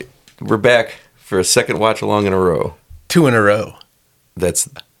We're back for a second watch along in a row. 2 in a row. That's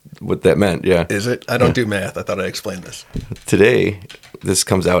what that meant, yeah. Is it? I don't do math. I thought I explained this. Today, this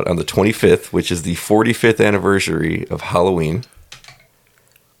comes out on the 25th, which is the 45th anniversary of Halloween.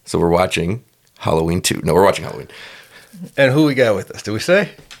 So we're watching Halloween 2. No, we're watching Halloween. And who we got with us? Did we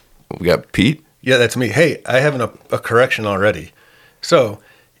say? We got Pete. Yeah, that's me. Hey, I have a correction already. So,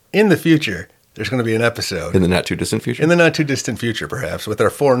 in the future, there's going to be an episode. In the not too distant future? In the not too distant future, perhaps, with our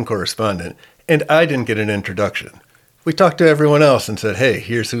foreign correspondent. And I didn't get an introduction. We talked to everyone else and said, hey,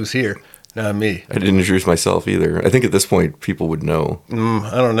 here's who's here. Not me. I didn't introduce myself either. I think at this point, people would know.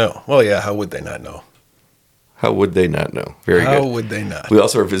 I don't know. Well, yeah, how would they not know? How would they not know? Very good. How would they not? We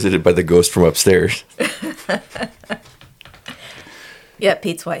also are visited by the ghost from upstairs. Yeah,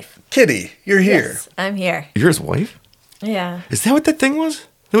 Pete's wife. Kitty, you're here. Yes, I'm here. You're his wife? Yeah. Is that what that thing was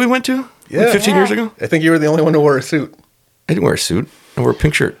that we went to? Yeah. Like 15 years ago? I think you were the only one who wore a suit. I didn't wear a suit. I wore a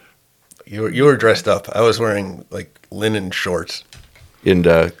pink shirt. You were dressed up. I was wearing, like, linen shorts. And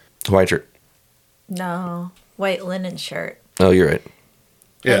Hawaiian shirt. No, white linen shirt. Oh, you're right.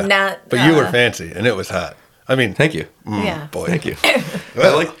 Yeah. And not, but you were fancy, and it was hot. I mean, Thank you. Yeah. boy. Thank you.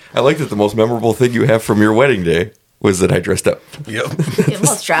 I like that the most memorable thing you have from your wedding day was that I dressed up. Yep. You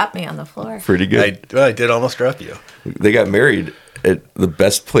almost dropped me on the floor. Pretty good. I did almost drop you. They got married at the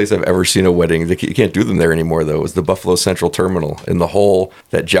best place I've ever seen a wedding. You can't do them there anymore, though. It was the Buffalo Central Terminal. In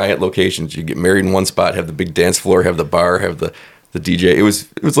that giant location, you get married in one spot, have the big dance floor, have the bar, have the DJ. It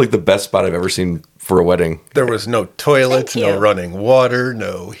was like the best spot I've ever seen for a wedding. There was no toilets, Thank no you. running water,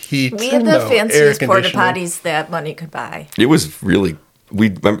 no heat. We had the no air fanciest porta conditioning. potties that money could buy. It was really...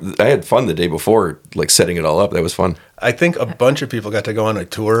 I had fun the day before, like setting it all up. That was fun. I think a bunch of people got to go on a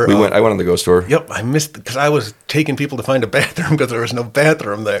tour. I went on the ghost tour. Yep, I missed because I was taking people to find a bathroom because there was no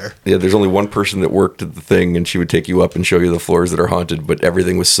bathroom there. Yeah, there's only one person that worked at the thing, and she would take you up and show you the floors that are haunted, but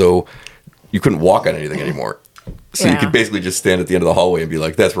everything was so... You couldn't walk on anything anymore. So you Yeah. could basically just stand at the end of the hallway and be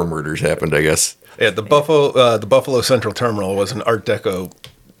like, that's where murders happened, I guess. Yeah, the Buffalo Central Terminal was an Art Deco.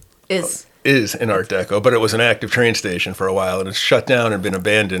 Is an Art Deco, but it was an active train station for a while, and it's shut down and been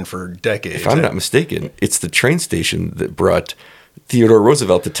abandoned for decades. If I'm not mistaken, it's the train station that brought Theodore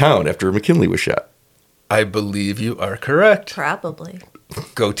Roosevelt to town after McKinley was shot. I believe you are correct. Probably.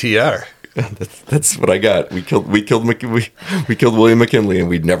 Go TR. That's what I got. We killed William McKinley, and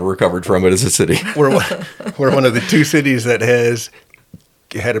we'd never recovered from it as a city. We're one of the two cities that has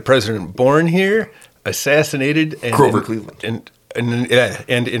had a president born here, assassinated, and Grover Cleveland.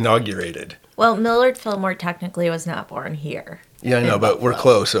 and inaugurated. Well, Millard Fillmore technically was not born here. Yeah, I know, but we're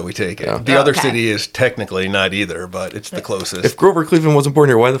close, so we take it. Yeah. The other Okay. city is technically not either, but it's the closest. If Grover Cleveland wasn't born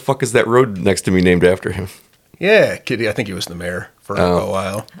here, why the fuck is that road next to me named after him? Yeah, Kitty, I think he was the mayor for a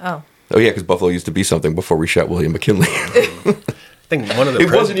while. Oh. Oh, yeah, because Buffalo used to be something before we shot William McKinley. I think one of the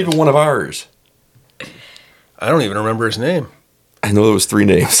It wasn't even one of ours. I don't even remember his name. I know there was 3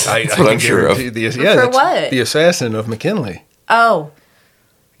 names. That's what I'm sure of. For what? The assassin of McKinley. Oh.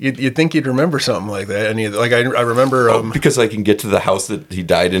 You'd think you'd remember something like that. And I remember... Because I can get to the house that he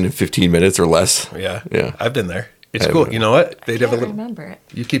died in 15 minutes or less. Yeah. Yeah. I've been there. It's I cool. haven't. You know what? They'd I have a can't little... remember it.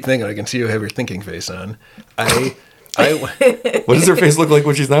 You keep thinking. I can see you have your thinking face on. I What does her face look like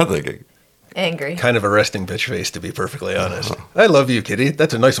when she's not thinking? Angry. kind of a resting bitch face, to be perfectly honest. I love you, Kitty.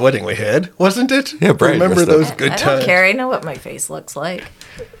 That's a nice wedding we had, wasn't it? Yeah, Brian Remember dressed up. those good I times? don't care. I know what my face looks like.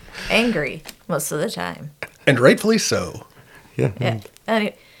 Angry most of the time. And rightfully so. Yeah. Yeah.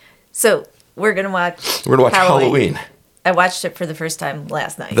 Anyway, so we're gonna watch. We're going to watch Halloween. I watched it for the first time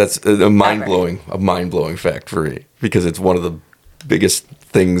last night. That's a mind-blowing fact for me, because it's one of the biggest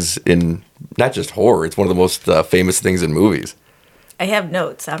things in not just horror, it's one of the most famous things in movies. I have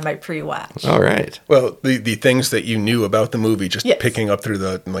notes on my pre-watch. All right. Well, the things that you knew about the movie, just Yes. picking up through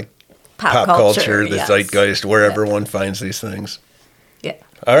the Pop culture, the yes. zeitgeist, wherever one finds these things. Yeah.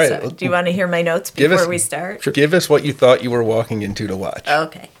 All right. So, do you want to hear my notes Give before us- we start? Give us what you thought you were walking into to watch.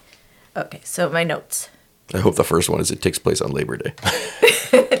 Okay. Okay. So my notes. I hope the first one is it takes place on Labor Day.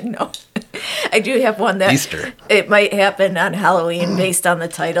 No. I do have one that Easter. It might happen on Halloween based on the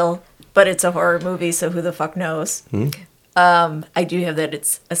title, but it's a horror movie, so who the fuck knows? I do have that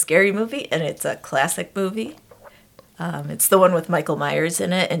it's a scary movie and it's a classic movie. It's the one with Michael Myers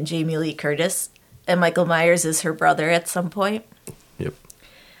in it and Jamie Lee Curtis. And Michael Myers is her brother at some point. Yep.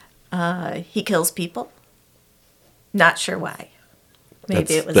 He kills people. Not sure why.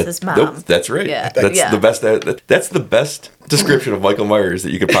 Maybe it was That- his mom. Nope, that's right. Yeah. That's Yeah. the best. That's the best description of Michael Myers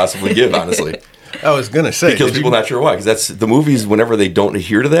that you could possibly give. Honestly, I was going to say. he kills did people. you- Not sure why, because that's the movies. Whenever they don't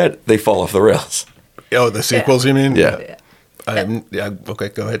adhere to that, they fall off the rails. Oh, the sequels, you mean? Yeah. Yeah. Okay,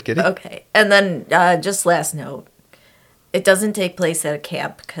 go ahead, Kitty. Okay. And then just last note. It doesn't take place at a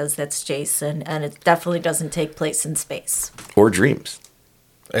camp because that's Jason, and it definitely doesn't take place in space. Or dreams.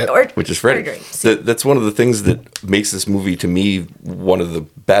 Which is Freddy. That's one of the things that makes this movie, to me, one of the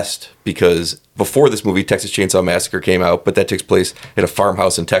best, because before this movie, Texas Chainsaw Massacre came out, but that takes place at a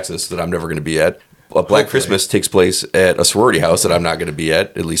farmhouse in Texas that I'm never going to be at. Black Christmas takes place at a sorority house that I'm not going to be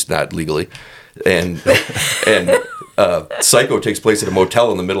at least not legally. And Psycho takes place at a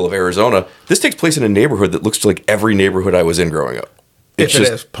motel in the middle of Arizona. This takes place in a neighborhood that looks like every neighborhood I was in growing up. If it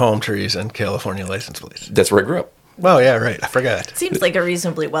has palm trees and California license plates. That's where I grew up. Oh, yeah, right. I forgot. Seems like a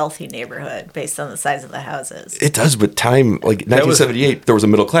reasonably wealthy neighborhood based on the size of the houses. It does, but time, like 1978, there was a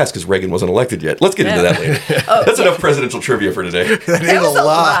middle class because Reagan wasn't elected yet. Let's get into that later. That's enough presidential trivia for today. That is a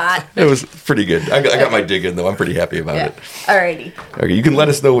lot. It was pretty good. I got my dig in, though. I'm pretty happy about it. Alrighty. Okay, you can let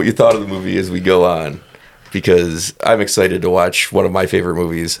us know what you thought of the movie as we go on, because I'm excited to watch one of my favorite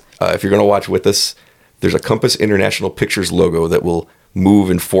movies. If you're going to watch with us, there's a Compass International Pictures logo that will move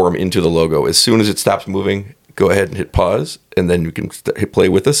and form into the logo. As soon as it stops moving, go ahead and hit pause, and then you can hit play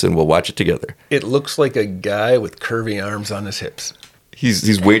with us, and we'll watch it together. It looks like a guy with curvy arms on his hips.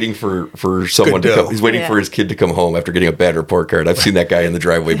 He's waiting for someone to come. He's waiting for his kid to come home after getting a bad report card. I've seen that guy in the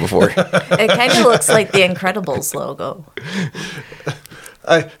driveway before. It kind of looks like the Incredibles logo.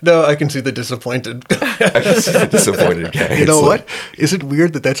 I can see the disappointed guy. I can see the disappointed guy. You know what? Is it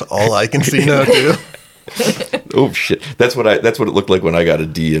weird that that's all I can see now, too? Oh, shit. That's what it looked like when I got a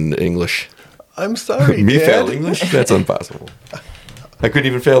D in English. I'm sorry, Me Dad. fail English? That's impossible. I couldn't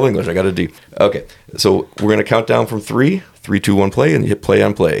even fail English. I got a D. Okay, so we're going to count down from 3. 3, 2, 1, play, and you hit play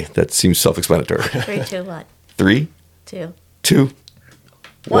on play. That seems self-explanatory. 3, 2, 1. 3, 2, 2,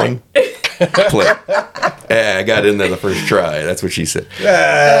 1, play. I got in there the first try. That's what she said.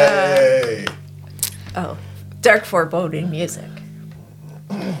 Hey! Dark foreboding music.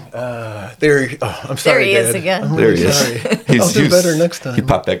 I'm sorry, There he Dad. is again. I'm There really he is. sorry. I'll do better next time. He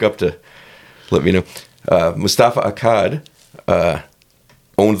popped back up to let me know. Mustafa Akkad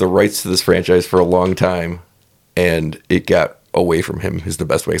owned the rights to this franchise for a long time, and it got away from him, is the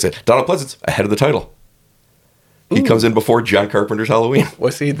best way to say it. Donald Pleasance, ahead of the title. He comes in before John Carpenter's Halloween.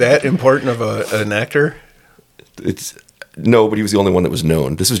 Was he that important of an actor? No, but he was the only one that was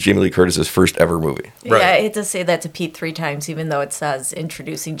known. This was Jamie Lee Curtis's first ever movie. Right. Yeah, I had to say that to Pete 3 times, even though it says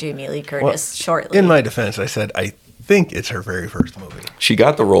introducing Jamie Lee Curtis shortly. In my defense, I said I think it's her very first movie. She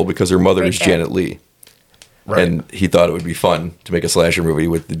got the role because her mother is Right there. Janet Leigh. Right. And he thought it would be fun to make a slasher movie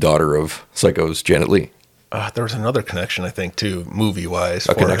with the daughter of Psycho's Janet Leigh. There was another connection, I think, too, movie-wise.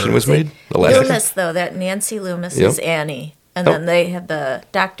 A connection was made? Loomis, though, that Nancy Loomis is Yep. Annie. And then they have the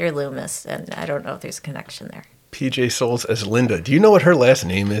Dr. Loomis, and I don't know if there's a connection there. PJ Souls as Linda. Do you know what her last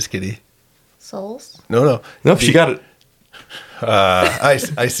name is, Kitty? Souls? No. No, she got it.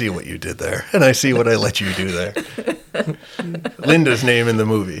 I see what you did there, and I see what I let you do there. Linda's name in the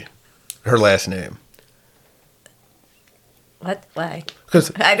movie. Her last name. What? Why?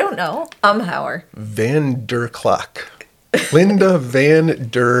 'Cause- I don't know. Hauer. Van der Klock. Linda Van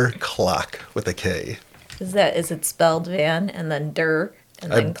der Klock with a K. Is it spelled Van and then Der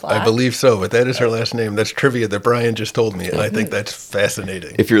and then Clock? I believe so, but that is her last name. That's trivia that Brian just told me, and I think that's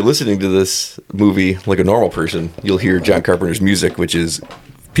fascinating. If you're listening to this movie like a normal person, you'll hear John Carpenter's music, which is,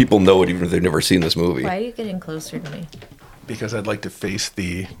 people know it even if they've never seen this movie. Why are you getting closer to me? Because I'd like to face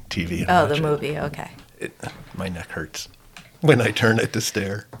the TV. And Oh, watch the it. movie. Okay. My neck hurts when I turn it to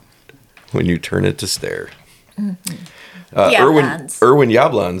stare. When you turn it to stare. Yablans. Erwin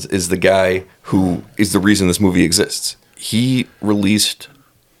Yablans is the guy who is the reason this movie exists. He released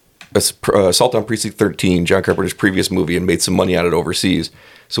Assault on Precinct 13, John Carpenter's previous movie, and made some money on it overseas.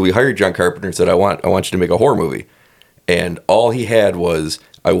 So we hired John Carpenter and said, I want you to make a horror movie. And all he had was,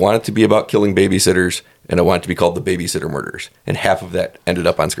 I want it to be about killing babysitters, and I want it to be called The Babysitter Murders. And half of that ended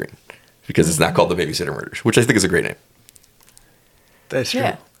up on screen because it's not called The Babysitter Murders, which I think is a great name. That's true.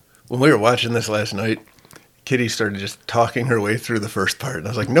 Yeah. When we were watching this last night, Kitty started just talking her way through the first part. And I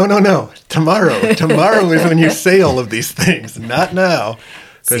was like, no. Tomorrow. Tomorrow is when you say all of these things, not now.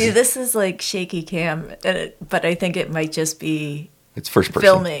 'Cause See, this is like shaky cam, but I think it might just be It's first person.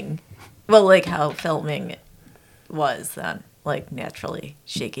 filming. Well, like how filming was then. Like naturally,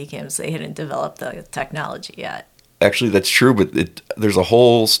 shaky cams, they hadn't developed the technology yet. Actually, that's true, but there's a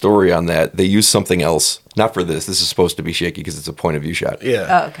whole story on that. They used something else. Not for this. This is supposed to be shaky because it's a point of view shot. yeah.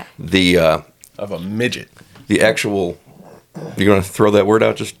 Oh, okay. The Of a midget. the actual. You going to throw that word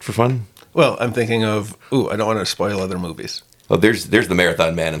out just for fun? Well, I'm thinking of, I don't want to spoil other movies. Oh, there's the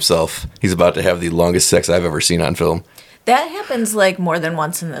marathon man himself. He's about to have the longest sex I've ever seen on film. That happens like more than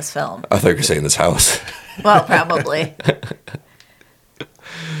once in this film. I thought you were saying this house. Well, probably.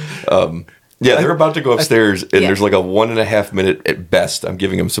 Yeah, they're about to go upstairs, and Yeah. there's like a 1.5 minute at best. I'm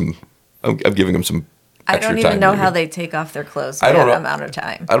giving him some. I'm giving him some. I Extra don't even time know maybe. how they take off their clothes I in don't that know. amount of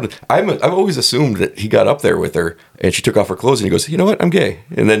time. I've always assumed that he got up there with her and she took off her clothes and he goes, you know what, I'm gay,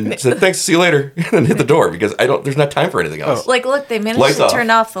 and then said thanks, see you later, and then hit the door because there's not time for anything else. Like, look, they managed Lights to off. turn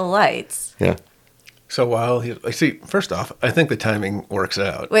off the lights. Yeah, So while I see, first off, I think the timing works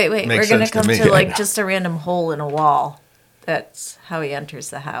out. Wait, Makes we're going to sense come me. to like just a random hole in a wall. That's how he enters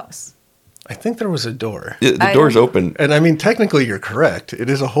the house. I think there was a door. the I door's don't- open. And I mean, technically, you're correct. It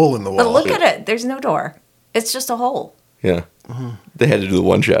is a hole in the wall. But look at it. There's no door. It's just a hole. Yeah, they had to do the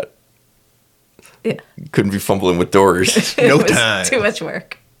one shot. Yeah. Couldn't be fumbling with doors. No It was time. Too much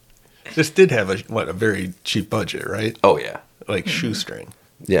work. This did have a very cheap budget, right? Oh yeah, Like shoestring.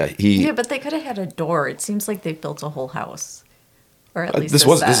 yeah. Yeah, but they could have had a door. It seems like they built a whole house. Or at least this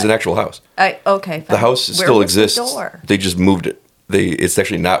is an actual house. Okay, fine. The house Where still was the exists. door? They just moved it. It's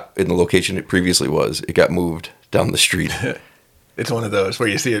actually not in the location it previously was. It got moved down the street. It's one of those where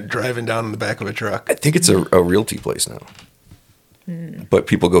you see it driving down in the back of a truck. I think it's a realty place now. But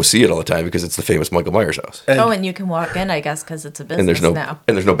people go see it all the time because it's the famous Michael Myers house. And, You can walk in, I guess, because it's a business And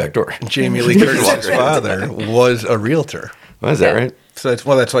there's no back door. Jamie Lee Curtis's father was a realtor. Oh, is that Yeah. right? So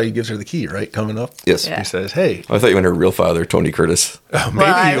that's why he gives her the key, right? Coming up. Yes. Yeah. He says, "Hey, I thought you meant her real father, Tony Curtis. maybe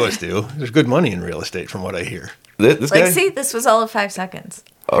Well, he was due. There's good money in real estate, from what I hear." This Like, guy see, this was all of 5 seconds.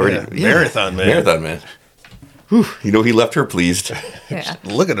 already Yeah, marathon man. Marathon man. Whew, he left her pleased. Yeah.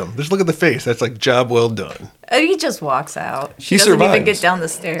 Look at him. Just look at the face. That's like job well done. And he just walks out. She He doesn't even survives. get down the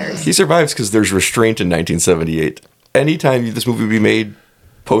stairs. He survives because there's restraint in 1978. Anytime this movie would be made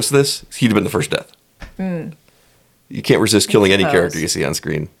post this, he'd have been the first death. You can't resist killing any suppose. character you see on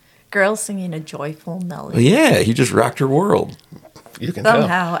screen. Girl singing a joyful melody. Well, yeah, he just rocked her world. You can tell.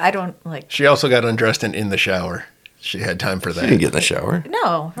 Somehow, I don't like. She also got undressed and in the shower. She had time for She that. didn't get in the shower.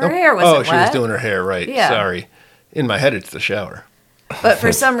 No, her hair wasn't Oh, she wet. was doing her hair, right. Yeah. Sorry. In my head, it's the shower. But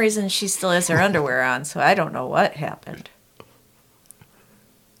for some reason, she still has her underwear on, so I don't know what happened.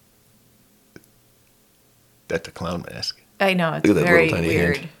 That's a clown mask. I know, it's Look at that very little tiny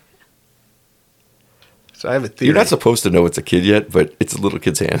weird. hand. So I have a theory. You're not supposed to know it's a kid yet, but it's a little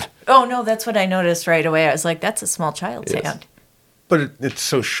kid's hand. Oh, no, that's what I noticed right away. I was like, that's a small child's Yes. hand. But it's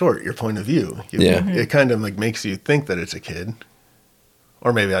so short, your point of view. Yeah. It kind of like makes you think that it's a kid.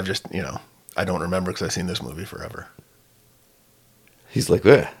 Or maybe I've just, I don't remember because I've seen this movie forever. He's like,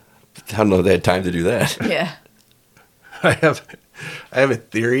 I don't know if they had time to do that. Yeah. I have a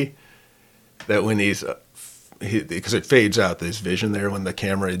theory that when because it fades out, this vision there when the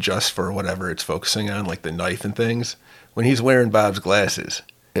camera adjusts for whatever it's focusing on, like the knife and things. When he's wearing Bob's glasses,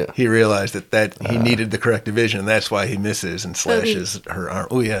 Yeah. he realized that he needed the correct vision. That's why he misses and slashes her arm.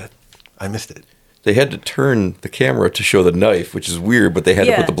 Oh, yeah, I missed it. They had to turn the camera to show the knife, which is weird, but they had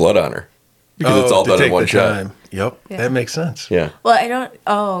to Yeah. put the blood on her. Because it's all to done in take one the shot. time. Yep, Yeah. that makes sense. Yeah. Well, I don't.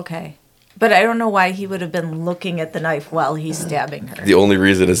 Oh, okay. But I don't know why he would have been looking at the knife while he's stabbing her. The only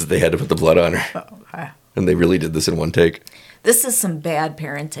reason is that they had to put the blood on her. Oh, okay. And they really did this in one take. This is some bad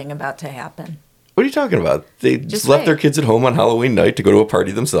parenting about to happen. What are you talking about? They Just left wait. their kids at home on Halloween night to go to a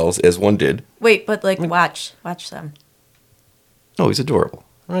party themselves, as one did. Wait, but like, watch them. Oh, he's adorable.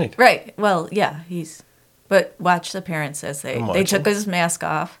 Right. Right. Well, yeah, But watch the parents as I'm they took watching. his mask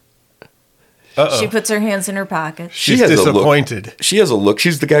off. Uh-oh. She puts her hands in her pockets. She's has a look. disappointed. She has a look.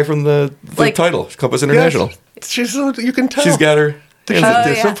 She's the guy from the Like- title, Compass International. Yes, she's you can tell. She's got her. She's Oh,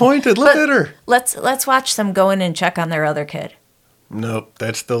 yeah. disappointed. Look But at her. Let's watch them go in and check on their other kid, Nope,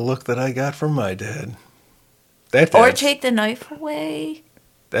 that's the look that I got from my dad. That or dad, take the knife away.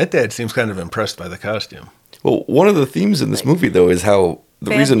 that dad seems kind of impressed by the costume. Well, one of the themes in this movie, though, is how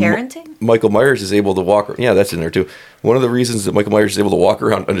the Bad reason parenting? Michael Myers is able to walk. Yeah, that's in there too. One of the reasons that Michael Myers is able to walk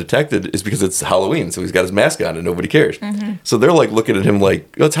around undetected is because it's Halloween, so he's got his mask on and nobody cares. Mm-hmm. So they're like looking at him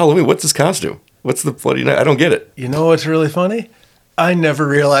like, "Oh, it's Halloween. What's his costume? What's the bloody night? I don't get it." You know what's really funny? I never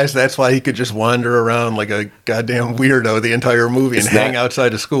realized that's why he could just wander around like a goddamn weirdo the entire movie It's and hang not-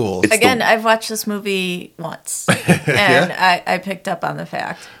 outside of schools. It's Again, the- I've watched this movie once, and I picked up on the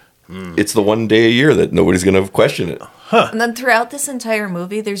fact. It's the one day a year that nobody's going to question it. And then throughout this entire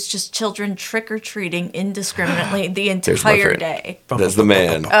movie, there's just children trick or treating indiscriminately the There's my entire friend. day. That's the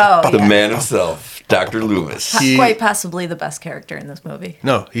man. Oh, the yeah. man himself, Dr. Loomis. He- Quite possibly the best character in this movie.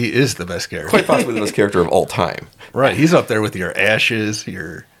 No, he is the best character. Quite possibly the best character of all time. Right, he's up there with your Ashes,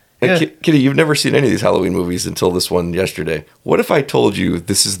 your... And Yeah. Kitty, you've never seen any of these Halloween movies until this one yesterday. What if I told you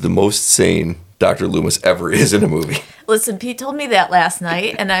this is the most sane Dr. Loomis ever is in a movie? Listen, Pete told me that last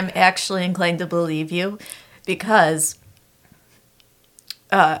night, and I'm actually inclined to believe you because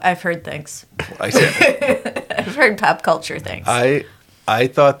I've heard things. I said, I've heard pop culture things. I I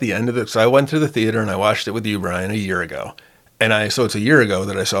thought the end of it. So I went to the theater and I watched it with you, Brian, a year ago. So it's a year ago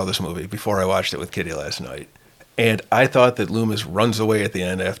that I saw this movie before I watched it with Kitty last night. And I thought that Loomis runs away at the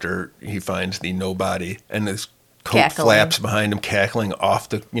end after he finds the nobody and his coat Cackling. flaps behind him, cackling off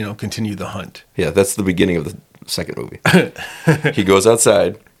to, continue the hunt. Yeah, that's the beginning of the second movie. He goes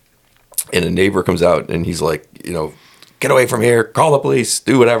outside, and a neighbor comes out, and he's like, get away from here, call the police,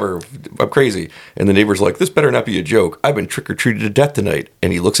 do whatever, I'm crazy. And the neighbor's like, this better not be a joke. I've been trick-or-treated to death tonight.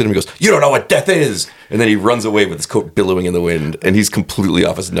 And he looks at him and goes, you don't know what death is. And then he runs away with his coat billowing in the wind, and he's completely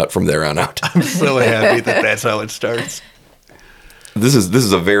off his nut from there on out. I'm so happy that that's how it starts. This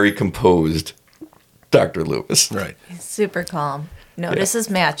is a very composed Dr. Loomis. Right. He's super calm. Notices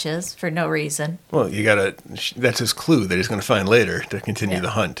matches for no reason. Well, that's his clue that he's going to find later to continue the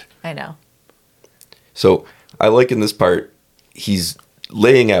hunt. I know. So I like in this part, he's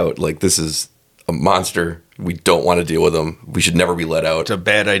laying out like this is a monster. We don't want to deal with him. We should never be let out. It's a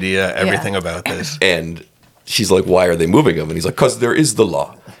bad idea, everything about this. And she's like, why are they moving him? And he's like, because there is the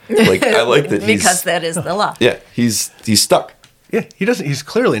law. Like, I like that because that is the law. Yeah, he's stuck. Yeah, he's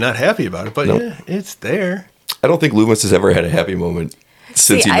clearly not happy about it, but Nope. yeah, it's there. I don't think Loomis has ever had a happy moment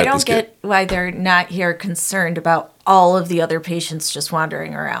since he met I don't this kid. get why they're not here concerned about all of the other patients just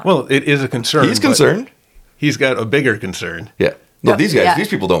wandering around. Well, it is a concern. He's but concerned. He's got a bigger concern. Yeah. No, these guys, Yeah. these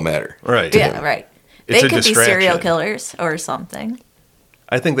people don't matter. Right. yeah, right. It's They a could be serial distraction. killers or something.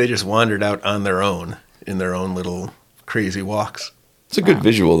 I think they just wandered out on their own in their own little crazy walks. It's a good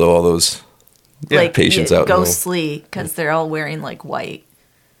visual, though, all those patients out in the middle. ghostly because they're all wearing like white.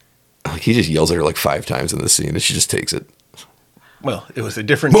 Like, he just yells at her like 5 times in this scene, and she just takes it. Well, it was a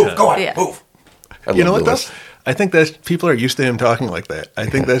different Move, time. go on, Yeah. move. I You know love what, though? Loomis. I think that's people are used to him talking like that. I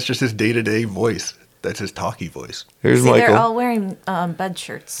think that's just his day-to-day voice. That's his talky voice. Here's See, Michael. they're all wearing bed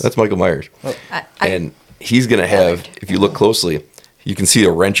shirts. That's Michael Myers. I- And he's going to have, if you look closely, you can see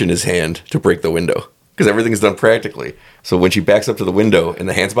a wrench in his hand to break the window. Because everything's done practically. So when she backs up to the window and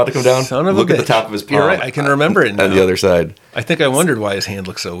the hand's about to come down, Son of a look at the bitch. top of his palm. You're right. I can remember it now. On the other side. I think I wondered why his hand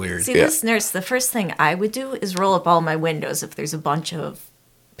looked so weird. See, Yeah. this nurse, the first thing I would do is roll up all my windows if there's a bunch of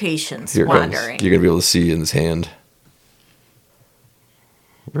patients Here it comes. wandering. You're going to be able to see in his hand.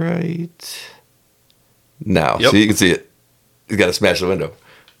 Right now. Yep. So you can see it. He's got to smash the window.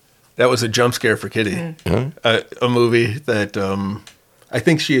 That was a jump scare for Kitty. Huh? A movie that I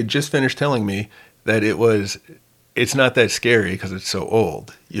think she had just finished telling me that it's not that scary because it's so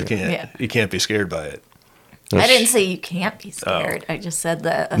old. You can't be scared by it. I didn't say you can't be Oh. scared. I just said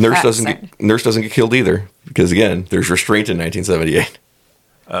the Nurse effects doesn't get killed either. Because again, there's restraint in 1978.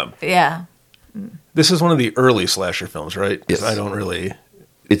 Yeah. This is one of the early slasher films, right? 'Cause Yes. I don't really.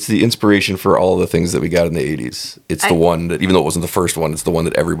 It's the inspiration for all the things that we got in the 80s. It's the one that, even though it wasn't the first one, it's the one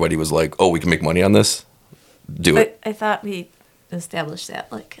that everybody was like, oh, we can make money on this. Do it. But I thought we established that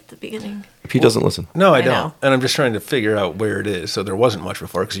like at the beginning. If he doesn't listen. No, I I don't. know. And I'm just trying to figure out where it is. So there wasn't much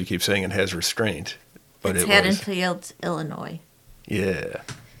before because you keep saying it has restraint. But It's it was. Haddonfield, Illinois. Yeah.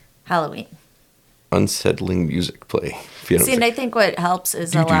 Halloween. Unsettling music play. If you don't See, and I think what helps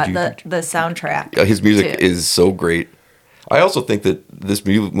is a lot the soundtrack. his music too. is so great. I also think that this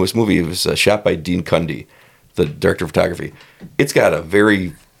movie was shot by Dean Cundy, the director of photography. It's got a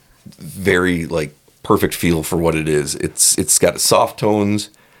very, very like perfect feel for what it is. It's got soft tones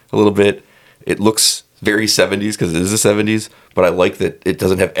a little bit. It looks very 70s because it is the 70s, but I like that it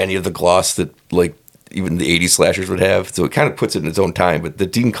doesn't have any of the gloss that like even the 80s slashers would have. So it kind of puts it in its own time. But the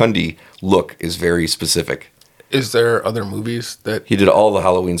Dean Cundy look is very specific. Is there other movies that He did all the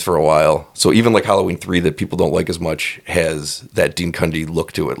Halloweens for a while. So even like Halloween 3 that people don't like as much has that Dean Cundy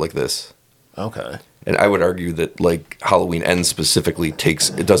look to it like this. Okay. And I would argue that like Halloween Ends specifically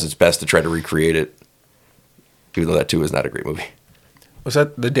does its best to try to recreate it. Even though that too is not a great movie. Was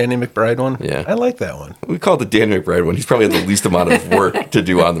that the Danny McBride one? Yeah. I like that one. We call it the Danny McBride one. He's probably had the least amount of work to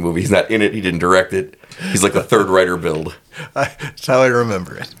do on the movie. He's not in it. He didn't direct it. He's like the third writer build. That's how I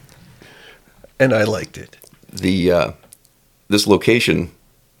remember it. And I liked it. This location,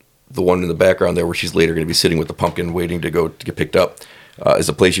 the one in the background there where she's later going to be sitting with the pumpkin waiting to get picked up, is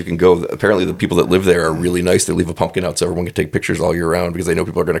a place you can go. Apparently the people that live there are really nice. They leave a pumpkin out so everyone can take pictures all year round because they know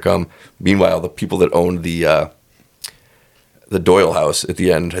people are going to come. Meanwhile, the people that own the Doyle house at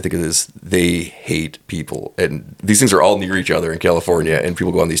the end, I think it is, they hate people. And these things are all near each other in California, and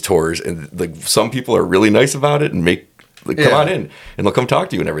people go on these tours, and like some people are really nice about it and come on in, and they'll come talk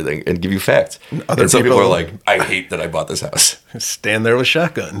to you and everything and give you facts. Other and some people people- are like, I hate that I bought this house. Stand there with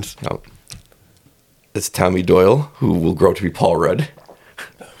shotguns. No. It's Tommy Doyle, who will grow up to be Paul Rudd.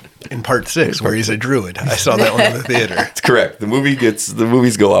 In part 6, where he's a druid. I saw that one in the theater. It's correct. The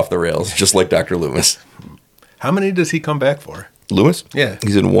movies go off the rails, just like Dr. Loomis. How many does he come back for? Loomis? Yeah.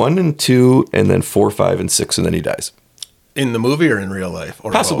 He's in 1 and 2, and then 4, 5, and 6, and then he dies. In the movie or in real life?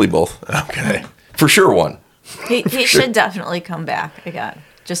 Or Possibly both. Okay. For sure 1. He should definitely come back again.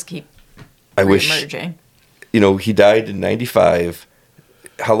 Just keep I wish, emerging. He died in 95.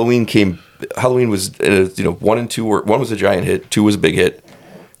 Halloween was, 1 and 2 were, 1 was a giant hit, 2 was a big hit,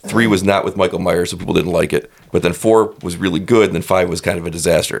 3 was not with Michael Myers, so people didn't like it. But then 4 was really good, and then 5 was kind of a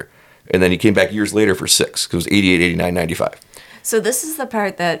disaster. And then he came back years later for 6, because it was 88, 89, 95. So this is the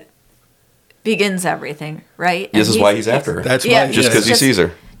part that begins everything, right? This is why he's after her. That's Yeah, why. Just because he sees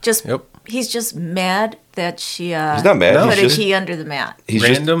her. Yep. He's just mad that she He's not mad. put He's a just, key under the mat.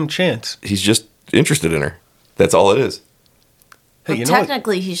 Random chance. He's just interested in her. That's all it is. Hey, Well, you know what?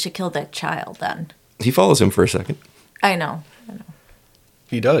 technically, he should kill that child then. He follows him for a second. I know.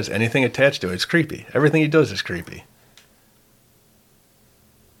 He does. Anything attached to it, it's creepy. Everything he does is creepy.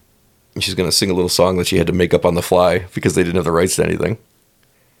 And she's going to sing a little song that she had to make up on the fly because they didn't have the rights to anything.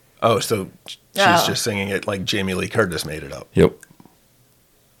 Oh, so she's Oh. just singing it like Jamie Lee Curtis made it up. Yep.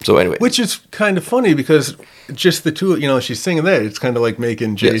 So anyway. Which is kind of funny because just the two, she's singing that. It's kind of like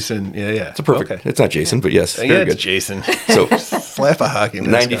making Jason. Yeah, yeah. It's a perfect. Okay. It's not Jason, but yes, Yeah, very it's good. Jason. So Slap a hockey mask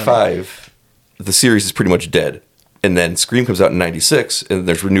on it. 95, the series is pretty much dead. And then Scream comes out in 96, and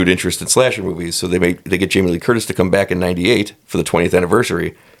there's renewed interest in slasher movies. So they get Jamie Lee Curtis to come back in 98 for the 20th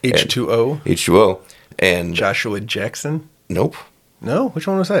anniversary. H2O. H2O. And Joshua Jackson. nope. No, which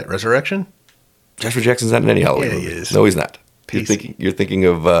one was that? Resurrection. Joshua Jackson's not in any Halloween Yeah, he movie. is. No, he's not. Peace. You're thinking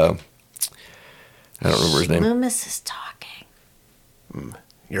of I don't remember his name. Loomis is talking.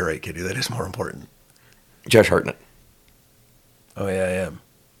 You're right, Kitty. That is more important. Josh Hartnett. Oh yeah, I am.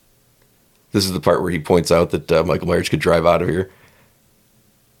 This is the part where he points out that Michael Myers could drive out of here.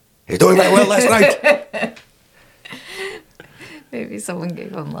 He's doing that well last night. Maybe someone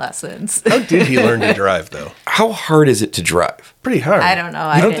gave him lessons. How did he learn to drive though? How hard is it to drive? Pretty hard. I don't know.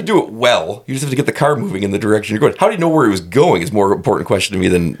 You don't have to do it well. You just have to get the car moving in the direction you're going. How do you know where he was going is more important question to me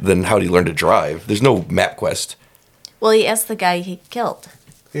than how do you learn to drive. There's no map quest. Well, he asked the guy he killed.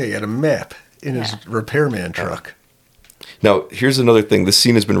 Yeah, he had a map in his repairman truck. Now, here's another thing. This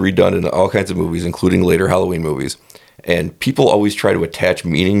scene has been redone in all kinds of movies, including later Halloween movies. And people always try to attach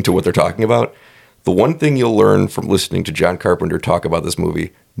meaning to what they're talking about. The one thing you'll learn from listening to John Carpenter talk about this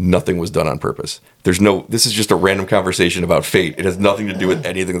movie, nothing was done on purpose. This is just a random conversation about fate. It has nothing to do with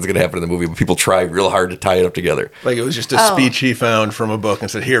anything that's going to happen in the movie, but people try real hard to tie it up together. Like it was just a speech he found from a book and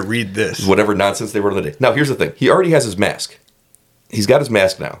said, "Here, read this." Whatever nonsense they wrote on the day. Now, here's the thing. He already has his mask. He's got his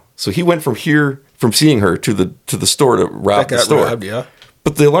mask now. So he went from seeing her to the store to rob the store. Robbed, yeah.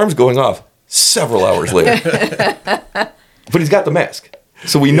 But the alarm's going off several hours later. But he's got the mask.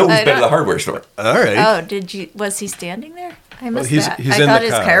 So we know he's been to the hardware store. All right. Oh, was he standing there? I missed that. he's I in thought the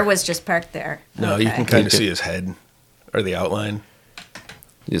his car. car was just parked there. No, you can kind of see his head or the outline.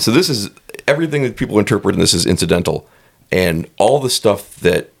 Yeah, so this is everything that people interpret in this is incidental. And all the stuff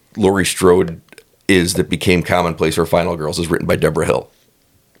that Laurie Strode is that became commonplace for Final Girls is written by Deborah Hill,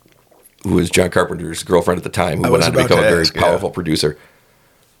 who was John Carpenter's girlfriend at the time, who went on to become a very powerful producer.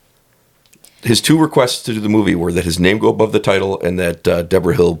 His 2 requests to do the movie were that his name go above the title and that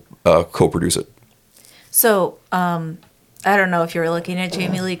Deborah Hill co-produce it. So, I don't know if you were looking at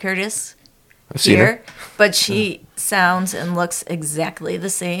Jamie Lee Curtis I've seen her. but she sounds and looks exactly the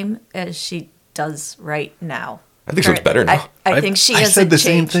same as she does right now. I think she looks better now. I think she I has said the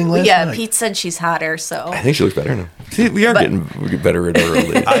same thing last Yeah, night. Pete said she's hotter, so. I think she looks better now. See, we get better at our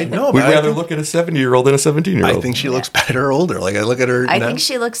old age. I know. We'd but I rather think- look at a 70-year-old than a 17-year-old. I think she looks better older. Like I look at her I now. think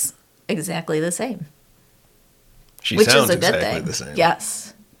she looks exactly the same, She which sounds is a good exactly thing. the same.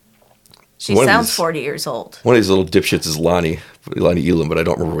 Yes. She One of sounds these- 40 years old. One of these little dipshits is Lonnie Elam, but I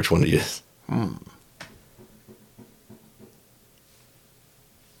don't remember which one he is.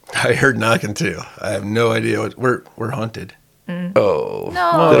 I heard knocking too. I have no idea what we're haunted. Oh.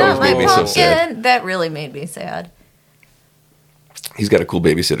 No, that not always my made me so sad. pumpkin. That really made me sad. He's got a cool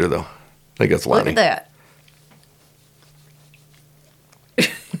babysitter, though. I think that's Look Lonnie. at that.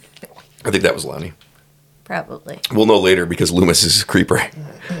 I think that was Lonnie. Probably. We'll know later because Loomis is a creeper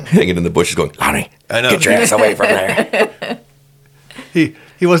hanging in the bushes going, Lonnie, I know. get your ass away from there.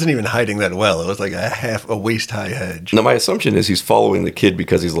 He wasn't even hiding that well. It was like a waist high hedge. Now, my assumption is he's following the kid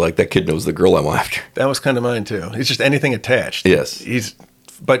because he's like, that kid knows the girl I'm after. That was kind of mine too. It's just anything attached. Yes.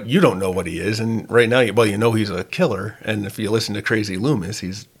 But you don't know what he is, and right now, you know he's a killer. And if you listen to Crazy Loomis,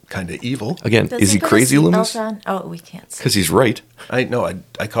 he's kind of evil. Again, Does is he put crazy his seatbelt Loomis? on? Oh, we can't see. Because he's right. I know.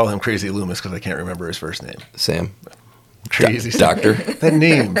 I call him Crazy Loomis because I can't remember his first name. Sam. Crazy Doctor. That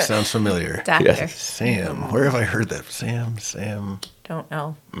name sounds familiar. Doctor. Yes. Sam. Where have I heard that? Sam. Don't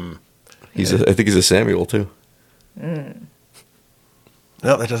know. I think he's a Samuel, too.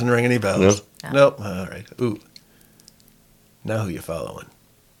 No, that doesn't ring any bells. No. Nope. All right. Ooh. Now who you following?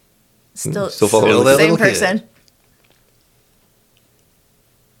 Still following that same little kid. person.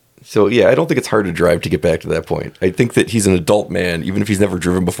 So, yeah, I don't think it's hard to drive to get back to that point. I think that he's an adult man, even if he's never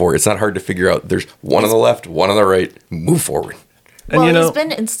driven before. It's not hard to figure out there's one on the left, one on the right, move forward. And Well, you know, he's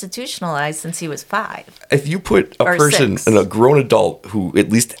been institutionalized since he was 5. If you put a Or person, 6. a grown adult who at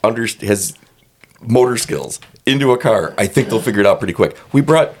least has motor skills into a car, I think they'll figure it out pretty quick.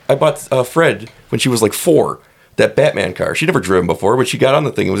 I bought Fred when she was like 4, that Batman car. She'd never driven before, but she got on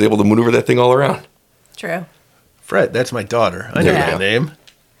the thing and was able to maneuver that thing all around. True. Fred, that's my daughter. I know Yeah. that name.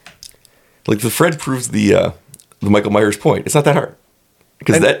 Like the Fred proves the Michael Myers point. It's not that hard.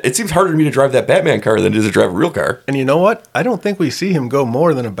 Because it seems harder to me to drive that Batman car than it is to drive a real car. And you know what? I don't think we see him go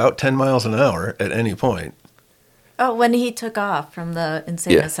more than about 10 miles an hour at any point. Oh, when he took off from the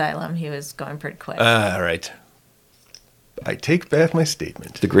insane Yeah. asylum, he was going pretty quick. All right. I take back my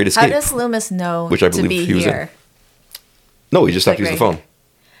statement. The Great How Escape. does Loomis know Which I to believe be he was in. here? No, he just stopped Like using the right phone.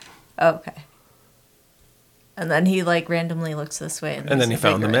 Oh, okay. And then he like randomly looks this way, And there's then he a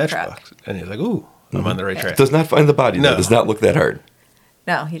found the big red matchbox. truck. And he's like, ooh, I'm on the right track. Does not find the body. No. No. Does not look that hard.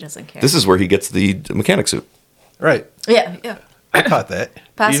 No, he doesn't care. This is where he gets the mechanic suit. Right. yeah. I caught that.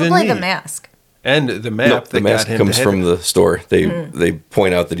 Possibly Even the me. mask. And the map Nope, that the mask got him comes to from head- the store. They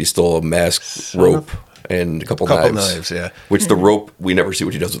point out that he stole a mask, Son rope, and a couple knives. Yeah. Which the rope, we never see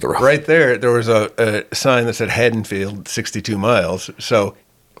what he does with the rope. Right there was a sign that said Haddonfield, 62 miles. So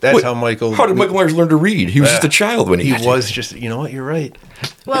that's Wait, how Michael... How did Michael Myers learn to read? He was just a child when he He got was just... You know what? You're right.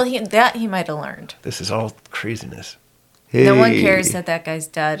 Well, he might have learned. This is all craziness. Hey. No one cares that that guy's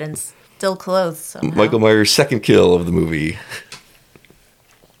dead and still clothed somehow. Michael Myers' second kill of the movie.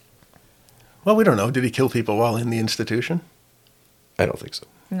 Well, we don't know. Did he kill people while in the institution? I don't think so.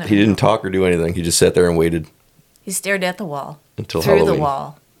 No. He didn't talk or do anything. He just sat there and waited He stared at the wall. Until through Halloween. the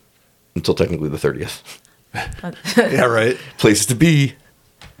wall. until technically the 30th. Yeah, right. Places to be.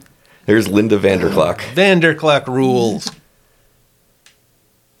 There's Linda Vanderclock. Vanderclock rules.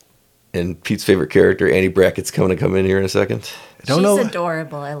 And Pete's favorite character, Annie Brackett's coming to come in here in a second. I don't She's know.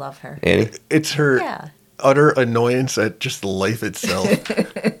 adorable. I love her. Annie? It's her Yeah. utter annoyance at just life itself.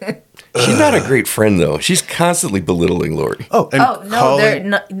 She's not a great friend, though. She's constantly belittling Laurie. Oh, and Oh no,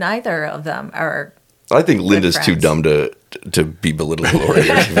 calling, neither of them are. I think Linda's too friends. dumb to be belittling Laurie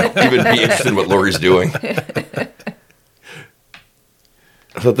or even be interested in what Laurie's doing.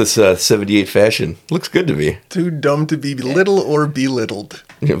 I thought this 78 fashion looks good to me. too dumb to be little or belittled.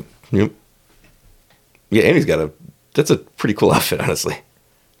 Yep. Yeah, Annie's that's a pretty cool outfit, honestly.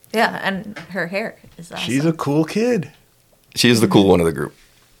 Yeah, and her hair is awesome. She's a cool kid. She is the cool one of the group.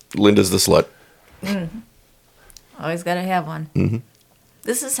 Linda's the slut. Always got to have one. Mm-hmm.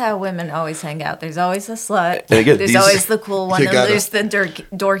 This is how women always hang out. There's always a slut. And again, there's these- always the cool one, You and gotta- there's the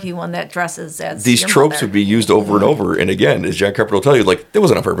dorky one that dresses as These your tropes mother. would be used over and over. And again, as John Carpenter will tell you, like, that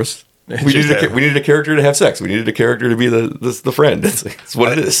wasn't on purpose. We needed a character to have sex. We needed a character to be the friend. It's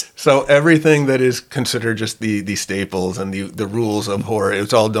what it is. So everything that is considered just the staples and the rules of horror,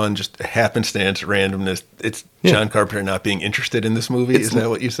 it's all done just happenstance, randomness. It's Yeah. John Carpenter not being interested in this movie. Is that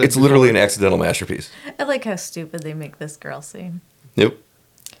what you said? It's literally an accidental masterpiece. I like how stupid they make this girl seem. Yep.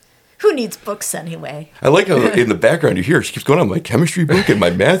 Who needs books anyway? I like how in the background you hear she keeps going on my chemistry book and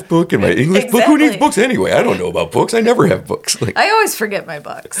my math book and my English book. Who needs Exactly. books anyway? I don't know about books. I never have books. Like, I always forget my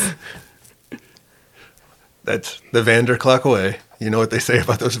books. That's the Vanderclock way. You know what they say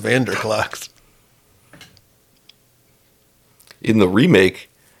about those Vanderclocks. in the remake,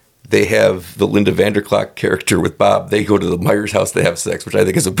 they have the Linda Vanderclock character with Bob. They go to the Myers house to have sex, which I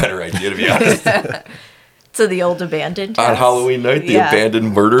think is a better idea, to be honest. To the old abandoned On house. Halloween night, the Yeah.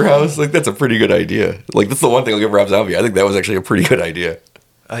 abandoned murder house. Like, that's a pretty good idea. Like, that's the one thing I'll give Rob Zombie. I think that was actually a pretty good idea.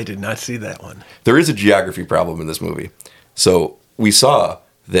 I did not see that one. There is a geography problem in this movie. So we saw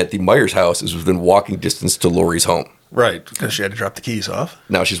that the Myers house is within walking distance to Laurie's home. Right, because she had to drop the keys off.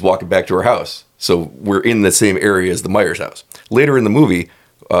 Now she's walking back to her house. So we're in the same area as the Myers house. Later in the movie,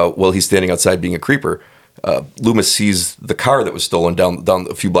 while he's standing outside being a creeper, Loomis sees the car that was stolen down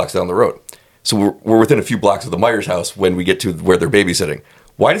a few blocks down the road. So we're within a few blocks of the Myers house when we get to where they're babysitting.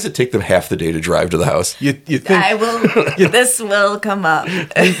 Why does it take them half the day to drive to the house? You think I will. This will come up. you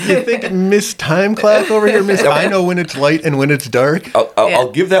think Miss Time Clock over here, Miss I know when it's light and when it's dark?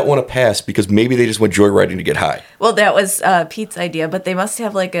 I'll give that one a pass because maybe they just went joyriding to get high. Well, that was Pete's idea, but they must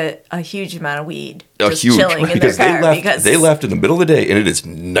have like a huge amount of weed just Huge. chilling in their Because car. they left in the middle of the day and it is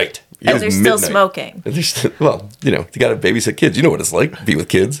night. It and is they're still midnight. smoking. And they're still, well, you got to babysit kids. You know what it's like, be with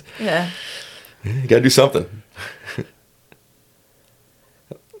kids. Yeah. You got to do something.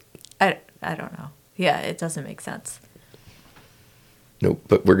 I don't know. Yeah, it doesn't make sense. Nope.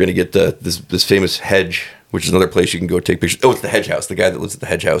 But we're gonna get this famous hedge, which is another place you can go take pictures. Oh, it's the hedge house. The guy that lives at the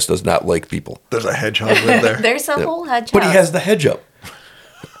hedge house does not like people. There's a hedgehog live there. There's a whole hedge But house. he has the hedge up.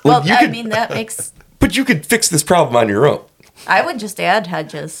 Well, you I could- mean, that makes... But you could fix this problem on your own. I would just add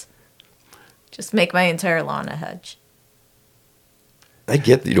hedges. Just make my entire lawn a hedge. I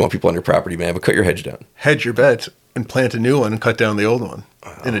get that you don't want people on your property, man, but cut your hedge down. Hedge your beds and plant a new one and cut down the old one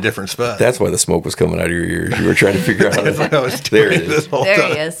in a different spot. That's why the smoke was coming out of your ears. You were trying to figure out how That's to... what I was There doing it this is. whole There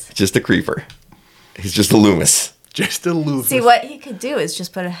time. he is. Just a creeper. He's just a Loomis. Just a loop. See, what he could do is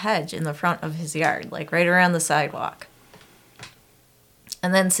just put a hedge in the front of his yard, like right around the sidewalk.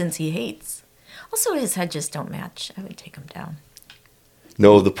 And then since he hates... Also, his hedges don't match. I would take them down.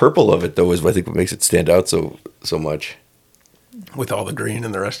 No, the purple of it, though, is I think what makes it stand out so much. With all the green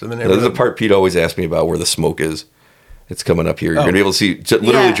and the rest of the There's neighborhood. a part Pete always asked me about where the smoke is. It's coming up here. You're Oh. going to be able to see,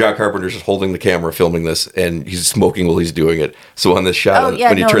 literally, Yeah. John Carpenter's just holding the camera, filming this, and he's smoking while he's doing it. So on this shot, Oh, yeah,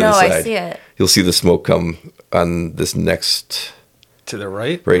 when you turn the I side, see it. you'll see the smoke come on this next, To the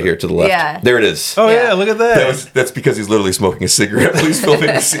right? right here to the left. Yeah. There it is. Oh, yeah, Yeah. look at that. That's because he's literally smoking a cigarette while he's filming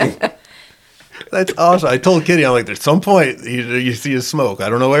the scene. That's awesome. I told Kitty, I'm like, there's some point you see his smoke. I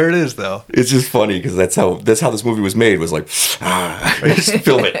don't know where it is, though. It's just funny because that's how this movie was made. Was like, just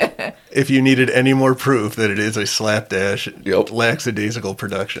film it. If you needed any more proof that it is a slapdash, Yep. lackadaisical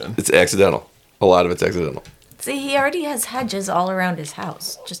production. It's accidental. A lot of it's accidental. See, he already has hedges all around his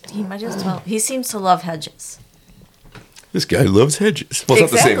house. Just he might as well. He seems to love hedges. This guy loves hedges. Well, it's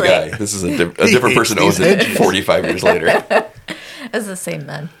not the same Exactly. guy. This is a different person hates owns it hedges. 45 years later. It's the same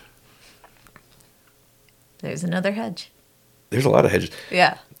then. There's another hedge. There's a lot of hedges.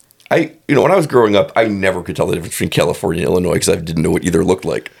 Yeah. When I was growing up, I never could tell the difference between California and Illinois because I didn't know what either looked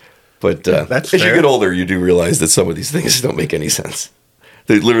like. But That's as you fair. get older, you do realize that some of these things don't make any sense.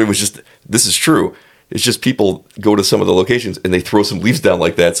 They literally was just, this is true. It's just people go to some of the locations and they throw some leaves down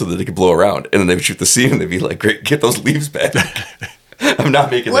like that so that they could blow around. And then they would shoot the scene and they'd be like, great, get those leaves back. I'm not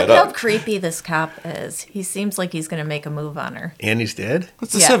making Look that how up. creepy this cop is. He seems like he's going to make a move on her. Annie's dead?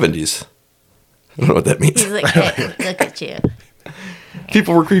 It's the Yeah. 70s. I don't know what that means. He's like, hey, look at you.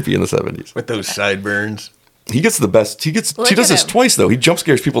 People were creepy in the 70s. With those sideburns. He gets the best. He Look does at this him. twice though. He jump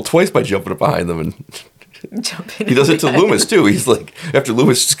scares people twice by jumping up behind them, and Jumping he does it to behind. Loomis too. He's like, after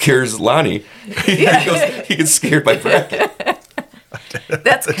Loomis scares Lonnie, he gets scared by Brackett.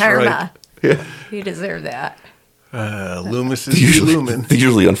 That's karma. Yeah, You deserve that. Loomis is lumen. the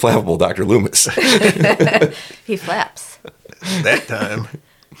usually unflappable Dr. Loomis. He flaps. That time.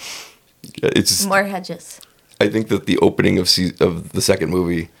 It's. More hedges. I think that the opening of the second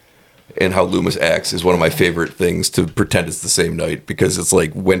movie and how Loomis acts is one of my favorite things to pretend it's the same night because it's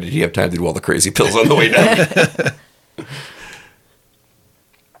like, when did he have time to do all the crazy pills on the way down?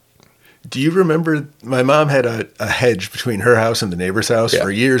 Do you remember my mom had a hedge between her house and the neighbor's house Yeah. for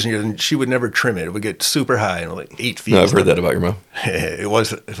years, and she would never trim it. It would get super high, like 8 feet. No, I've heard that about your mom. It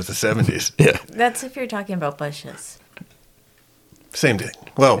was the 70s. Yeah. That's if you're talking about bushes. Same thing.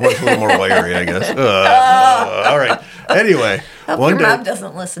 Well, it was a little more wiry, I guess. All right. Anyway, Hope one your mom day,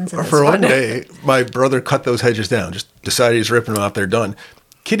 doesn't listen to this for one one. day, my brother cut those hedges down. Just decided he's ripping them off. They're done.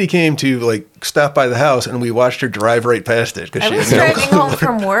 Kitty came to stop by the house, and we watched her drive right past it because I she was had no driving clue. home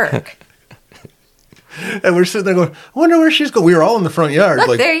from work. And we're sitting there going, I wonder where she's going. We were all in the front yard, Look,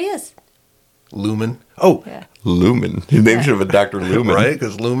 like there he is. Lumen. Oh, Yeah. Lumen. His name should have been Dr. Lumen. right,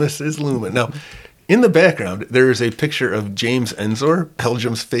 because Loomis is Lumen. Now, in the background, there is a picture of James Ensor,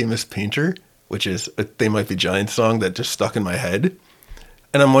 Belgium's famous painter, which is a They Might Be Giants song that just stuck in my head.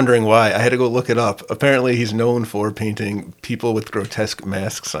 And I'm wondering why. I had to go look it up. Apparently, he's known for painting people with grotesque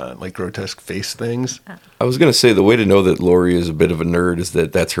masks on, like grotesque face things. I was going to say the way to know that Lori is a bit of a nerd is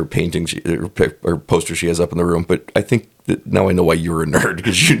that that's her painting or poster she has up in the room. But I think that now I know why you were a nerd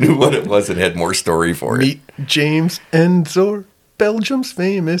because you knew what it was and had more story for it. Meet James Ensor, Belgium's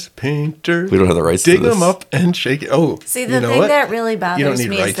famous painter. We don't have the rights Dig to this. him up and shake it. Oh, See, you the know thing what? that really You don't bothers need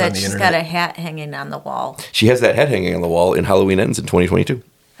me is rights on that the she's internet. got a hat hanging on the wall. She has that head hanging on the wall in Halloween Ends in 2022.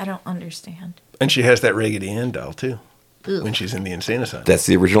 I don't understand. And she has that Raggedy Ann doll, too, Ugh. when she's in the insane asylum. That's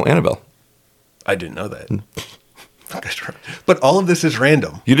the original Annabelle. I didn't know that. But all of this is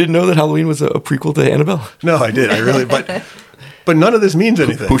random. You didn't know that Halloween was a prequel to Annabelle? No, I did. I really, but none of this means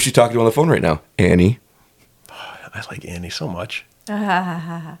anything. Who's she talking to on the phone right now? Annie. I like Annie so much.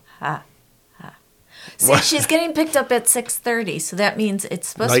 See, she's getting picked up at 6:30, so that means it's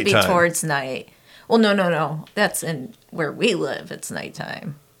supposed to Nighttime. be towards night. Well, no. That's in where we live. It's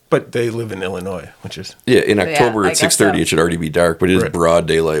nighttime. But they live in Illinois, which is Yeah, in October I at guess 6:30 so. it should already be dark, but it is Right. broad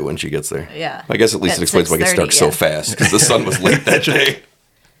daylight when she gets there. Yeah. I guess at least At it explains why it gets dark 6:30, so yeah. fast because the sun was late that day.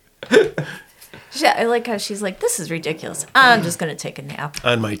 I like how she's like, this is ridiculous. I'm just going to take a nap.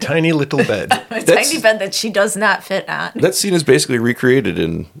 On my tiny little bed. A tiny bed that she does not fit on. That scene is basically recreated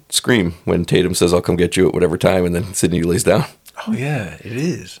in Scream when Tatum says, "I'll come get you at whatever time," and then Sidney lays down. Oh, yeah, it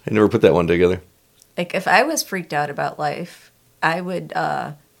is. I never put that one together. Like, if I was freaked out about life, I would,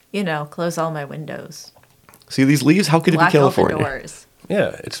 close all my windows. See these leaves? How could it be Lock California? open doors.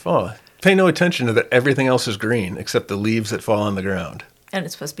 Yeah, it's fall. Pay no attention to that. Everything else is green except the leaves that fall on the ground. And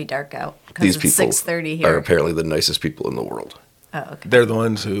it's supposed to be dark out. These Because it's people 6:30 are here. apparently the nicest people in the world. Oh, okay. They're the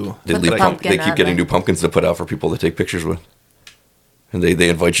ones who... They, Put the pumpkin they keep on getting there. new pumpkins to put out for people to take pictures with. And they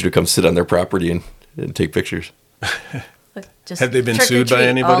invite you to come sit on their property and take pictures. Look, just Have they been trick or sued by treat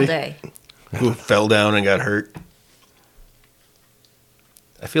anybody? all day. who fell down and got hurt.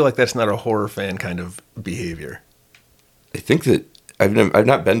 I feel like that's not a horror fan kind of behavior. I think that I've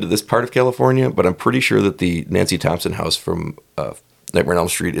not been to this part of California, but I'm pretty sure that the Nancy Thompson house from Nightmare on Elm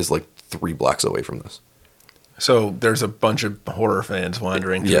Street is like 3 blocks away from this. So there's a bunch of horror fans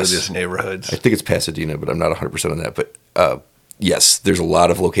wandering through Yes. these neighborhoods. I think it's Pasadena, but I'm not 100% on that. But yes, there's a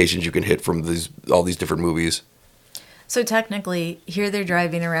lot of locations you can hit from all these different movies. So technically, here they're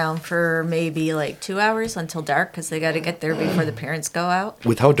driving around for maybe like 2 hours until dark because they got to get there before the parents go out.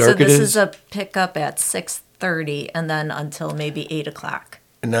 With how dark so it this is- is a pickup at 6:30 and then until maybe 8 o'clock.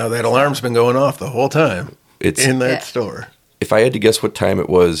 And now that alarm's been going off the whole time It's in that Yeah. store. If I had to guess what time it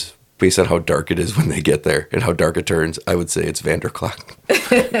was based on how dark it is when they get there and how dark it turns, I would say it's Vanderclock.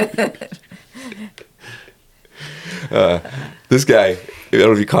 This guy, I don't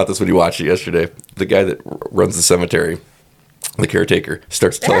know if you caught this when you watched it yesterday, the guy that runs the cemetery, the caretaker,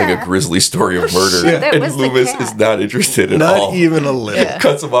 starts telling a grisly story of murder. Shit, that and was the Loomis cat. is not interested at Not all. even a little.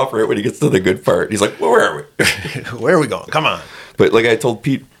 Cuts him off right when he gets to the good part. He's like, well, where are we? Where are we going? Come on. But like I told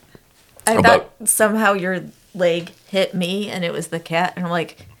Pete, I About- thought somehow your leg hit me and it was the cat. And I'm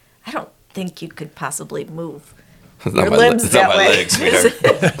like, I don't think you could possibly move. it's not Your my, limbs it's not that my way. legs, sweetheart.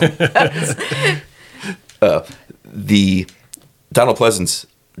 The Donald Pleasance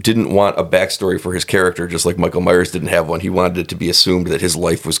didn't want a backstory for his character, just like Michael Myers didn't have one. He wanted it to be assumed that his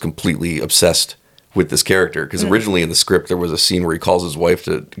life was completely obsessed with this character. Because originally in the script, there was a scene where he calls his wife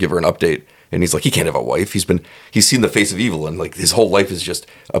to give her an update. And he's like, he can't have a wife. He's seen the face of evil, and like his whole life is just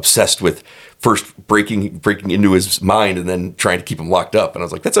obsessed with first breaking into his mind and then trying to keep him locked up. And I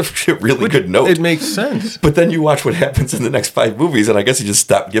was like, that's a really good note. It makes sense. But then you watch what happens in the next 5 movies, and I guess he just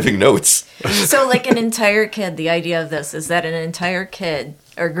stopped giving notes. So, like an entire kid, the idea of this is that an entire kid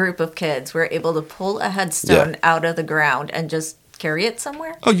or group of kids were able to pull a headstone Yeah. out of the ground and just carry it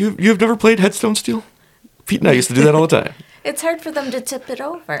somewhere. Oh, you've never played Headstone Steel? Pete and I used to do that all the time. It's hard for them to tip it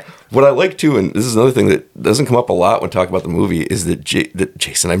over. What I like too, and this is another thing that doesn't come up a lot when talking about the movie, is that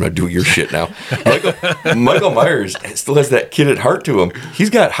Jason, I'm not doing your shit now. Michael Myers still has that kid at heart to him. He's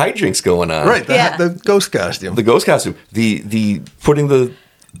got hijinks going on. Right, Yeah. the ghost costume. The ghost costume, the putting the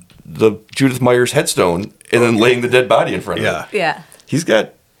Judith Myers headstone and then laying the dead body in front of Yeah. him. Yeah. He's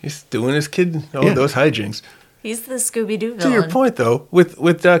got. He's doing his kid, Yeah. those hijinks. He's the Scooby-Doo To villain. your point, though,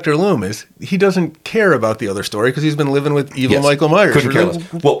 with Dr. Loomis, he doesn't care about the other story because he's been living with evil Yes. Michael Myers. Couldn't care less.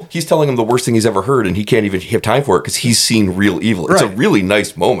 Well, he's telling him the worst thing he's ever heard, and he can't even have time for it because he's seen real evil. It's a Right. really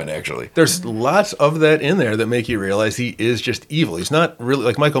nice moment, actually. There's lots of that in there that make you realize he is just evil. He's not really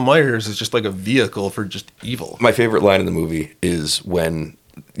like Michael Myers is just like a vehicle for just evil. My favorite line in the movie is when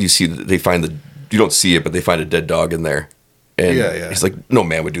you see they find you don't see it, but they find a dead dog in there. And Yeah. he's like, no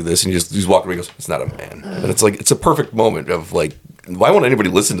man would do this. And he's walking away and goes, it's not a man. And it's like, it's a perfect moment of like, why won't anybody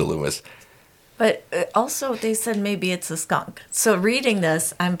listen to Loomis? But also, they said maybe it's a skunk. So reading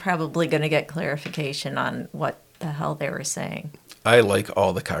this, I'm probably going to get clarification on what the hell they were saying. I like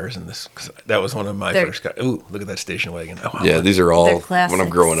all the cars in this because that was one of my They're- first cars. Ooh, look at that station wagon. Oh, wow. Yeah, these are They're all when I'm classics.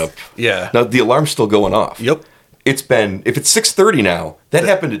 growing up. Yeah. Now, the alarm's still going off. Yep. It's been, if it's 6:30 now, that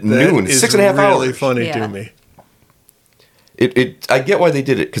happened at That noon. is 6.5 hours. really funny Yeah. to me. I get why they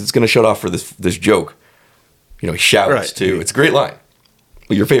did it because it's going to shut off for this joke. You know, he shouts Right. too. It's a great line.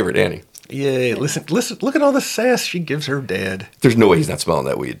 Well, your favorite, Annie. Yay. Listen, look at all the sass she gives her dad. There's no way he's not smelling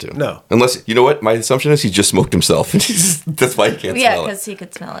that weed too. No. Unless, you know what? My assumption is he just smoked himself. And that's why he can't Yeah, smell it. because he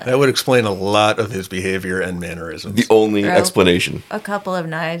could smell it. That would explain a lot of his behavior and mannerisms. The only Bro. explanation. A couple of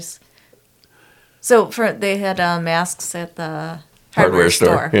knives. So they had masks at the Hardware hardware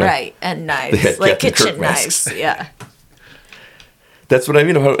store, store, yeah. right? And They knives, had like Captain Kirk kitchen masks. knives. Yeah. That's what I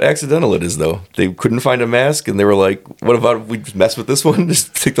mean about how accidental it is, though. They couldn't find a mask, and they were like, what about if we just mess with this one?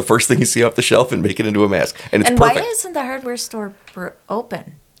 Just take the first thing you see off the shelf and make it into a mask. And it's And perfect. why isn't the hardware store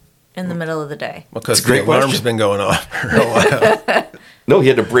open in the middle of the day? Because It's a great the alarm's question. been going off for a while. No, he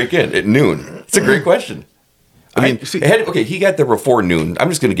had to break in at noon. It's a great question. I mean, he got there before noon. I'm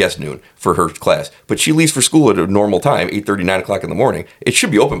just going to guess noon for her class. But she leaves for school at a normal time, 8:30, 9 o'clock in the morning. It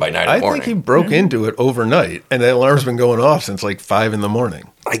should be open by 9 in the morning. I think he broke into it overnight, and the alarm's been going off since like 5 in the morning.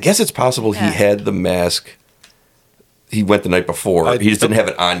 I guess it's possible he had the mask. He went the night before. He just didn't have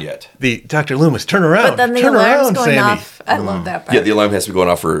it on yet. Dr. Loomis, turn around. But then the turn alarm's around, going Sammy. off. I love that part. Yeah, the alarm has to be going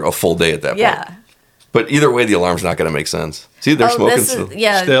off for a full day at that point. Yeah. But either way, the alarm's not going to make sense. See, they're smoking still.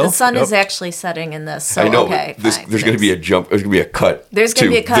 The sun is actually setting in this. So, I know. Okay, there's going to be a jump. There's going to be a cut. There's going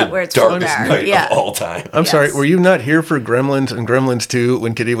to be a cut where it's full darkest dark. night of all time. I'm sorry, were you not here for Gremlins and Gremlins 2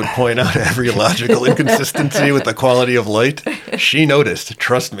 when Kitty would point out every logical inconsistency with the quality of light? She noticed.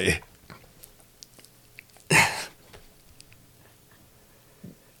 Trust me.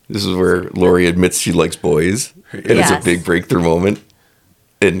 This is where Lori admits she likes boys, and it's a big breakthrough moment.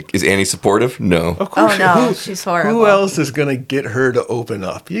 And is Annie supportive? No. Of course. Oh, no, she's horrible. Who else is going to get her to open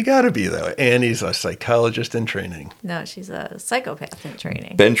up? You got to be that way. Annie's a psychologist in training. No, she's a psychopath in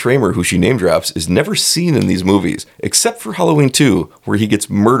training. Ben Tramer, who she name drops, is never seen in these movies, except for Halloween 2, where he gets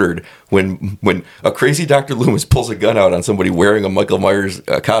murdered when a crazy Dr. Loomis pulls a gun out on somebody wearing a Michael Myers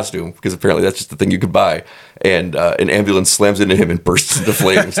costume, because apparently that's just the thing you could buy, and an ambulance slams into him and bursts into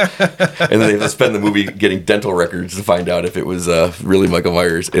flames. And then they have to spend the movie getting dental records to find out if it was really Michael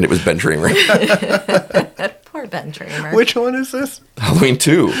Myers, and it was Ben Tramer. Poor Ben Tramer. Which one is this? Halloween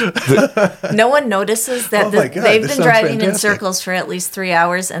 2. No one notices that my God, they've this been sounds driving in fantastic. circles for at least 3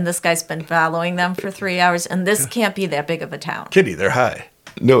 hours, and this guy's been following them for 3 hours, and this can't be that big of a town. Kitty, they're high.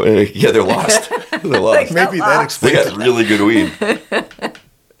 No, they're lost. They're lost. Maybe that They explains got it. really good weed.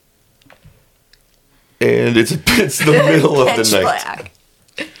 And it's the middle of the Pitch night. black.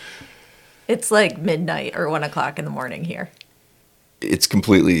 It's like midnight or 1 o'clock in the morning here. It's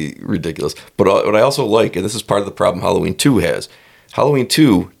completely ridiculous. But what I also like, and this is part of the problem Halloween 2 has, Halloween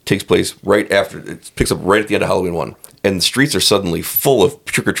 2 takes place right after, it picks up right at the end of Halloween 1. And the streets are suddenly full of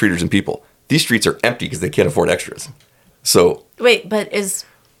trick-or-treaters and people. These streets are empty because they can't afford extras. So... Wait, but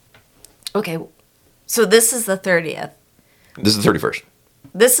okay, so this is the 30th. This is the 31st.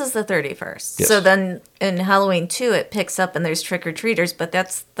 This is the 31st. Yes. So then in Halloween 2, it picks up and there's trick-or-treaters, but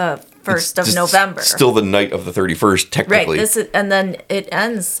that's the 1st of It's November. Still the night of the 31st, technically. Right, and then it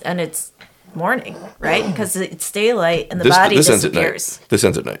ends and it's morning, right? Because it's daylight and the body this ends disappears. at night. This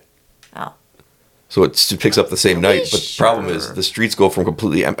ends at night. Oh. So it picks up the same night. But the problem is the streets go from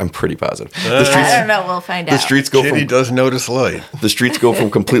completely... I'm pretty positive. The streets, I don't know. We'll find out. the streets go Kitty from does notice light. the streets go from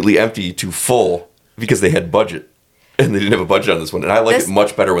completely empty to full because they had budget. And they didn't have a budget on this one. And I like it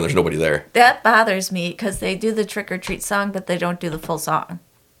much better when there's nobody there. That bothers me because they do the trick-or-treat song, but they don't do the full song.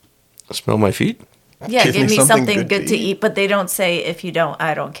 Smell my feet? Yeah, Give give me me something something good good to to eat, but they don't say, if you don't,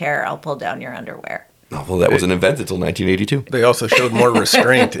 I don't care, I'll pull down your underwear. Oh, well, that wasn't invented until 1982. They also showed more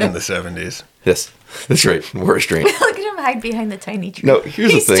restraint in the 70s. Yes, that's right. More restraint. Look at him hide behind the tiny tree. No,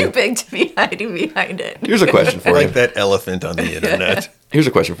 here's the He's thing. too big to be hiding behind it. Here's a question for Like you. that elephant on the internet. Here's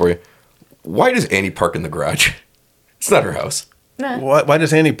a question for you. Why does Annie park in the garage? It's not her house. Nah. Why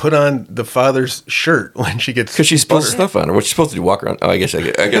does Annie put on the father's shirt when she gets... Because she spills butter? stuff on her. What's she supposed to do? Walk around? Oh, I guess I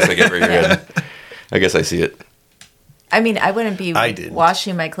get where you're headed. I guess I see it. I mean, I wouldn't be I didn't.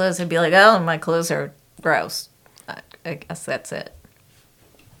 washing my clothes. I'd be like, oh, my clothes are gross. I guess that's it.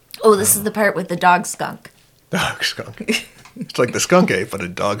 Oh, this is the part with the dog skunk. Dog skunk. It's like the skunk ape, but a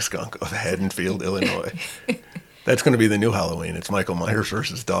dog skunk of Haddonfield, Illinois. That's going to be the new Halloween. It's Michael Myers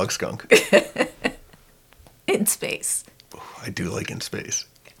versus dog skunk. In space. I do like in space.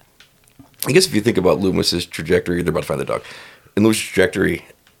 I guess if you think about Loomis's trajectory, they're about to find the dog. In Loomis's trajectory,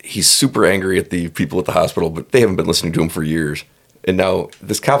 he's super angry at the people at the hospital, but they haven't been listening to him for years. And now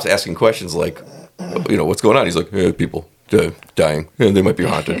this cop's asking questions like, what's going on? He's like, people dying. They might be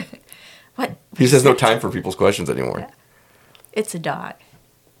haunted. What? He just has no time for people's questions anymore. It's a dog.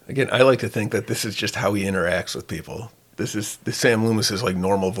 Again, I like to think that this is just how he interacts with people. This Sam Loomis's like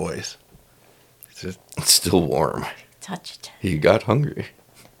normal voice. It's just, It's still warm. Touch it. He got hungry.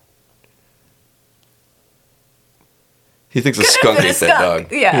 He thinks a skunk been a ate that skunk,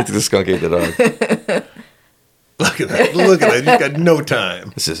 dog. yeah. He thinks a skunk ate the dog. look at that. Look at that. He's got no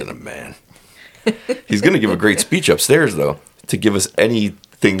time. This isn't a man. He's going to give a great speech upstairs, though, to give us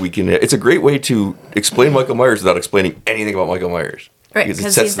anything we can. It's a great way to explain Michael Myers without explaining anything about Michael Myers. Right, Because it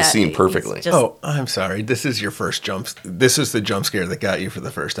 'cause sets he's the not- scene he's perfectly. just- Oh, I'm sorry. This is your first jump. This is the jump scare that got you for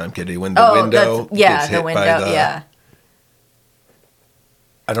the first time, Kitty. When the Oh, window gets hit the window, by the... yeah.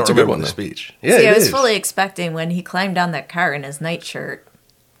 I don't It's a good remember one, the though. speech. Yeah, See, I it was is. fully expecting when he climbed down that car in his nightshirt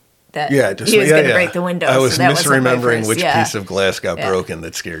that Yeah, just he was yeah, going to yeah. break the window. I was so that wasn't my misremembering first- which yeah. piece of glass got Yeah. broken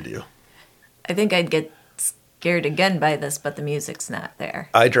that scared you. I think I'd get scared again by this, but the music's not there.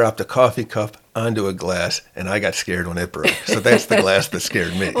 I dropped a coffee cup onto a glass, and I got scared when it broke. So that's the glass that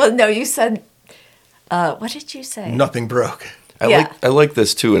scared me. Well, no, you said, what did you say? Nothing broke. I like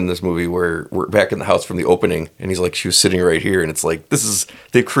this too in this movie where we're back in the house from the opening, and he's like, she was sitting right here, and it's like,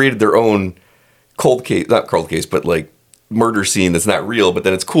 they've created their own not cold case, but like murder scene that's not real, but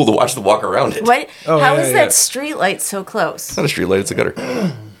then it's cool to watch them walk around it. What? Oh, How yeah, is yeah. that street light so close? It's not a street light, it's a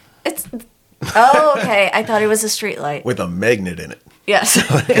gutter. It's. Oh, okay. I thought it was a street light. With a magnet in it. Yes.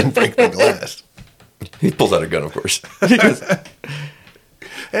 And break the glass. He pulls out a gun, of course. He goes,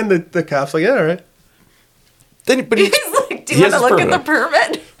 And the cop's like, yeah, all right. but he, He's like, do he you has want to his look at the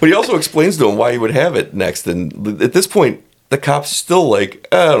permit? But he also explains to him why he would have it next. And at this point, the cop's still like,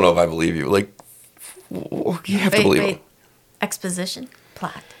 I don't know if I believe you. Like, you have to believe him. Exposition?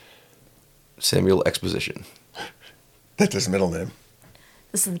 Plot. Samuel Exposition. That's his middle name.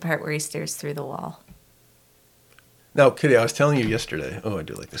 This is the part where he stares through the wall. Now, Kitty, I was telling you yesterday. Oh, I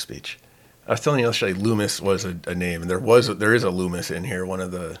do like the speech. I was telling you yesterday Loomis was a name, and there is a Loomis in here, one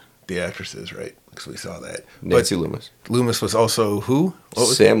of the actresses, right? Because we saw that. Nancy Loomis. Loomis was also who? What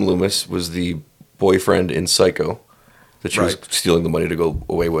was Sam Loomis was the boyfriend in Psycho that she was Right. stealing the money to go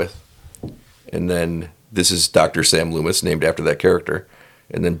away with. And then this is Dr. Sam Loomis, named after that character.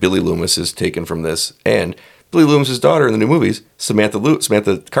 And then Billy Loomis is taken from this. And Billy Loomis's daughter in the new movies, Samantha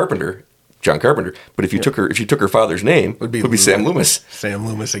Carpenter, John Carpenter. But if you took her father's name, would be Sam Loomis. Sam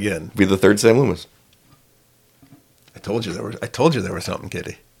Loomis again. Be the third Sam Loomis. I told you there was something,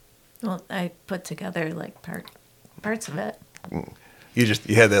 Kitty. Well, I put together like parts of it.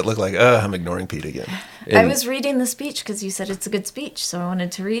 You had that look like, I'm ignoring Pete again. I was reading the speech because you said it's a good speech, so I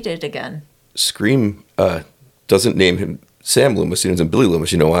wanted to read it again. Scream doesn't name him Sam Loomis, he names him Billy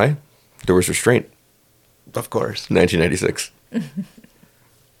Loomis. You know why? There was restraint. Of course. 1996.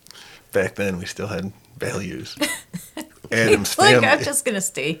 Back then, we still had values. Adam's Like, family. I'm just going to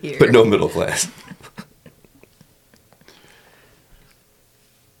stay here. But no middle class.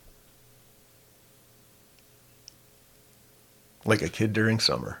 Like a kid during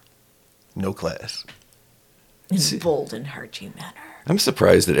summer. No class. In bold and hearty manner. I'm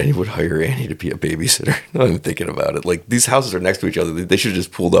surprised that anyone would hire Annie to be a babysitter. Now I'm thinking about it. Like, these houses are next to each other. They should have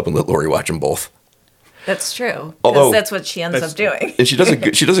just pulled up and let Lori watch them both. That's true. Although- Because that's what she ends up doing. And she does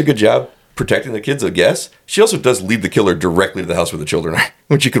a good job protecting the kids, I guess. She also does lead the killer directly to the house where the children are.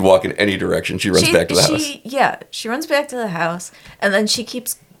 When she could walk in any direction, she runs back to the house. Yeah, she runs back to the house, and then she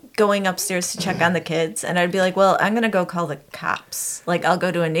keeps going upstairs to check on the kids. And I'd be like, well, I'm going to go call the cops. Like, I'll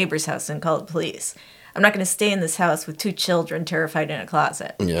go to a neighbor's house and call the police. I'm not going to stay in this house with 2 children terrified in a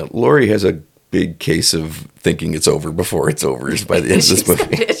closet. Yeah, Lori has a big case of thinking it's over before it's over is by the end of this She's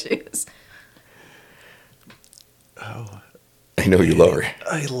got movie. issues. I know you love her.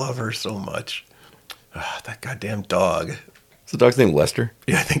 I love her so much. That goddamn dog. Is the dog's name Lester?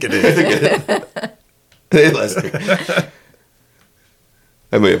 Yeah, I think it is. Hey, Lester.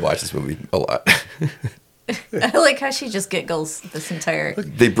 I may have watched this movie a lot. I like how she just giggles this entire...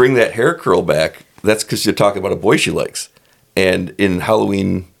 They bring that hair curl back. That's because you're talking about a boy she likes. And in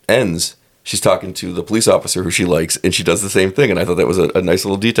Halloween Ends, she's talking to the police officer who she likes, and she does the same thing. And I thought that was a nice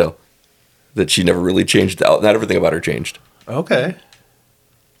little detail. That she never really changed. Not everything about her changed. Okay.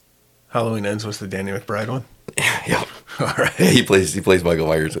 Halloween Ends was the Danny McBride one? Yeah. All right. Yeah, he plays Michael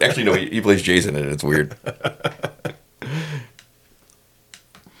Myers. Actually, no, he plays Jason in it. It's weird.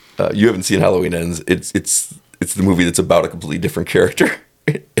 You haven't seen Halloween Ends. It's the movie that's about a completely different character,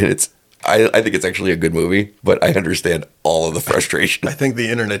 and I think it's actually a good movie, but I understand all of the frustration. I think the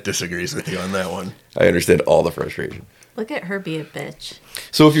internet disagrees with you on that one. I understand all the frustration. Look at her be a bitch.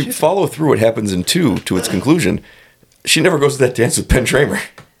 So if you follow through what happens in 2 to its conclusion, she never goes to that dance with Ben Tramer.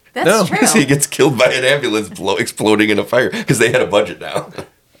 That's No. true. Because he gets killed by an ambulance exploding in a fire because they had a budget now.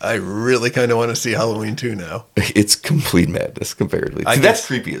 I really kind of want to see Halloween 2 now. It's complete madness comparatively. I See, that's guess-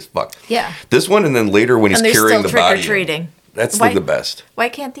 creepy as fuck. Yeah. This one, and then later when he's And they're carrying still the body. trick-or-treating. That's Why- like the best. Why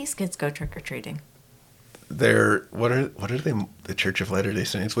can't these kids go trick-or-treating? They're what are they? The Church of Latter-day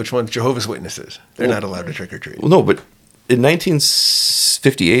Saints? Which ones? Jehovah's Witnesses. They're not allowed to trick or treat. Well, no, but in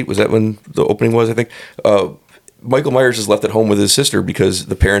 1958, was that when the opening was, I think? Michael Myers is left at home with his sister because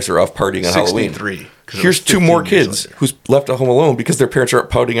the parents are off partying on Halloween. 63, 'cause it Here's was 2 more 15 years kids later. who's left at home alone because their parents are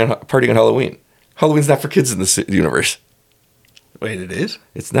partying on Halloween. Halloween's not for kids in this universe. Wait, it is?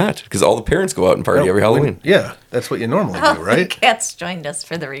 It's not, because all the parents go out and party No, every Halloween. Yeah, that's what you normally do, The right? cats joined us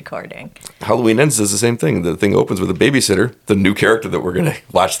for the recording. Halloween Ends does the same thing. The thing opens with a babysitter, the new character that we're going to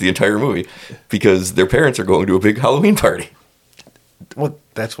watch the entire movie, because their parents are going to a big Halloween party. Well,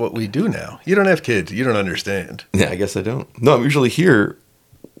 that's what we do now. You don't have kids. You don't understand. Yeah, I guess I don't. No, I'm usually here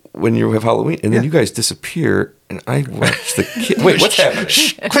when you have Halloween, and then you guys disappear, and I watch the kid. Wait, what's happening?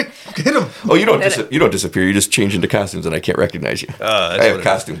 Quick, hit him. Oh, you don't disappear. You just change into costumes, and I can't recognize you. I have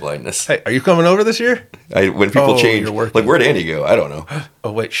costume blindness. Hey, are you coming over this year? When people change, you're working. like where'd Andy go? I don't know.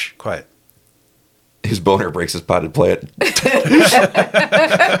 Oh wait, shh, quiet. His boner breaks his potted plant.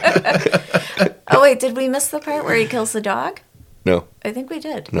 Oh, wait, did we miss the part where he kills the dog? No. I think we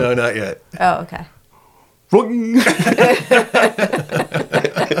did. No, not yet. Oh, okay.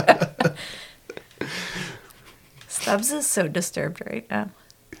 Stubbs is so disturbed right now.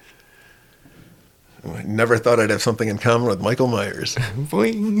 I never thought I'd have something in common with Michael Myers.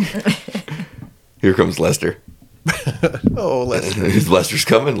 Boing. Here comes Lester. Oh, Lester. Lester's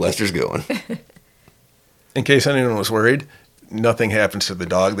coming, Lester's going. In case anyone was worried, nothing happens to the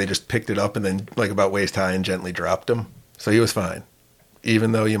dog. They just picked it up and then, like about waist high, and gently dropped him. So he was fine,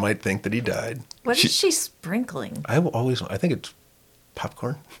 even though you might think that he died. What is she sprinkling? I think it's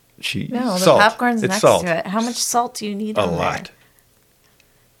popcorn. No, the Salt. popcorn's It's next salt. to it. How much salt do you need A on there? lot.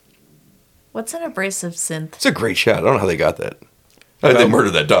 What's an abrasive synth? It's a great shot. I don't know how they got that. They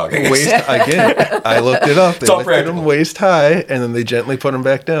murdered that dog. I guess. Again, I looked it up. They all lifted practical. him waist high, and then they gently put him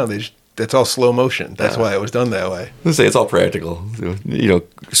back down. That's all slow motion. That's why it was done that way. Let's say it's all practical.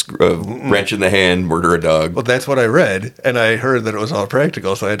 Wrench in the hand, murder a dog. Well, that's what I read, and I heard that it was all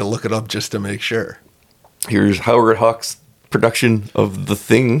practical, so I had to look it up just to make sure. Here's Howard Hawks' production of The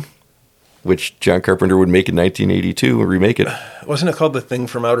Thing, which John Carpenter would make in 1982 and remake it. Wasn't it called The Thing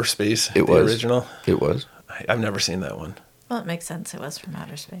from Outer Space? It was. Original? It was. I've never seen that one. Well, it makes sense. It was from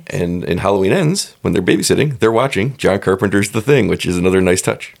outer space. And in Halloween Ends, when they're babysitting, they're watching John Carpenter's The Thing, which is another nice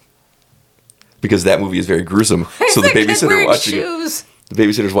touch. Because that movie is very gruesome. So the babysitter watching it. The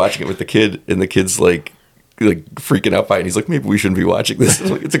babysitter's watching it with the kid, and the kid's like freaking out by it. And he's like, maybe we shouldn't be watching this.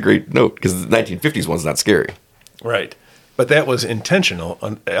 It's a great note, because the 1950s one's not scary. Right. But that was intentional,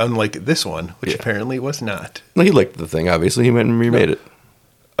 unlike this one, which apparently was not. No, he liked The Thing, obviously. He went and remade it.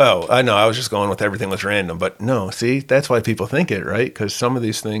 Oh, I know. I was just going with everything was random. But no, see, that's why people think it, right? Because some of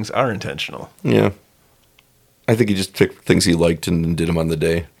these things are intentional. Yeah. I think he just picked things he liked and did them on the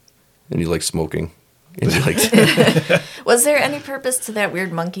day. And he liked smoking. And he liked... Was there any purpose to that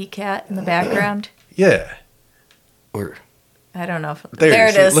weird monkey cat in the background? Yeah. Or... I don't know. There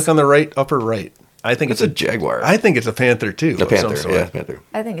it see, is. Look on the right, upper right. I think It's a jaguar. I think it's a panther, too. A of panther, some sort. yeah, panther.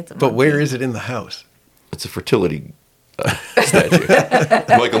 I think it's a monkey. But where is it in the house? It's a fertility statue.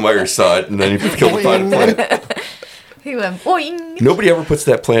 Michael Myers saw it, and then he killed the potted plant. He went boing. Nobody ever puts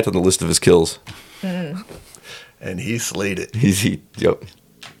that plant on the list of his kills. And he slayed it. Yep.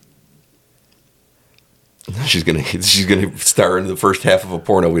 She's gonna star in the first half of a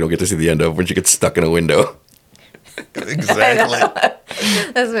porno we don't get to see the end of when she gets stuck in a window. Exactly.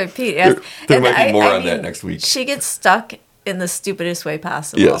 That's what Pete asked. There And might be more on mean, that next week. She gets stuck in the stupidest way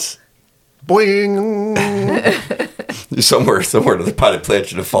possible. Yes. Boing. Somewhere the potted plant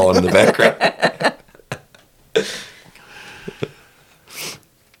should have fallen in the background.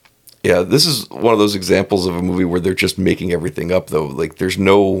 Yeah, this is one of those examples of a movie where they're just making everything up, though. Like, there's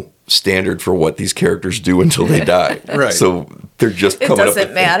no standard for what these characters do until they die. Right. So they're just coming up with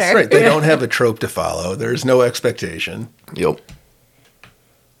doesn't matter. things. Right. They don't have a trope to follow. There's no expectation. Yep.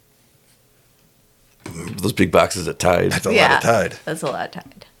 Those big boxes at Tide. That's a lot of Tide. That's a lot of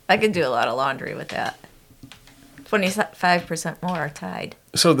Tide. I could do a lot of laundry with that. 25% more Tide.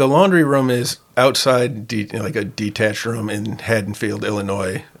 So the laundry room is outside, like a detached room in Haddonfield,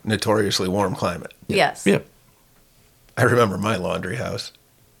 Illinois, notoriously warm climate. Yes. Yeah. I remember my laundry house.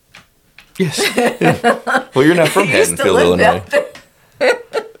 Yes. Yeah. Well, you're not from You used to Haddonfield, live Illinois.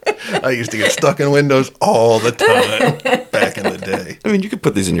 there. I used to get stuck in windows all the time back in the day. I mean, you could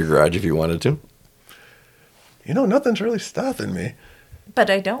put these in your garage if you wanted to. You know, nothing's really stopping me. But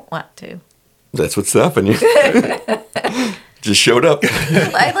I don't want to. That's what's stopping you. Just showed up.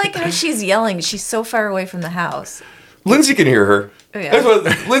 I like how she's yelling. She's so far away from the house. Lindsay can hear her. Oh, yeah. That's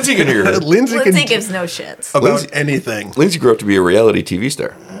what Lindsay can hear her. Lindsay Lindsay can gives no shits. about Lindsay- anything. Lindsay grew up to be a reality TV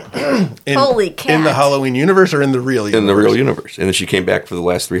star Holy cat. In the Halloween universe or in the real universe? in the real universe. And then she came back for the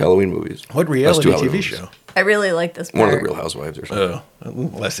last 3 Halloween movies. What Last reality 2 Halloween TV movies. show? I really like this part. One of the Real Housewives or something. Oh,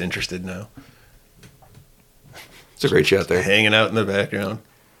 I'm less interested now. It's a great shot there. Hanging out in the background.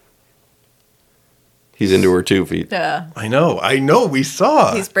 He's into her too, Pete. Yeah. I know, we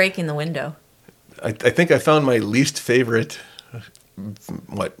saw. He's breaking the window. I think I found my least favorite,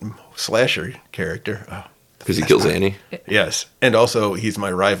 slasher character. Oh, Because he kills Annie. yes. And also, he's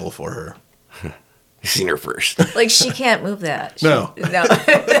my rival for her. You've seen her first. Like, she can't move that. No.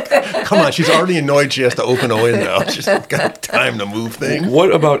 Come on, she's already annoyed she has to open a window. She's got time to move things.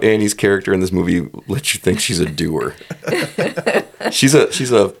 What about Annie's character in this movie lets you think she's a doer? She's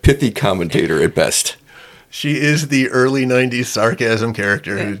a pithy commentator at best. She is the early 90s sarcasm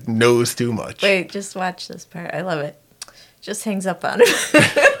character who knows too much. Wait, just watch this part. I love it. Just hangs up on him.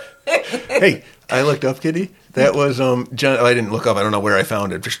 Hey, I looked up, Kitty. That was John. I didn't look up. I don't know where I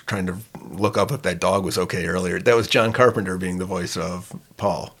found it. Just trying to look up if that dog was okay earlier. That was John Carpenter being the voice of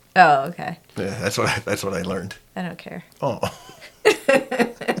Paul. Oh, okay. Yeah, that's what I learned. I don't care. Oh,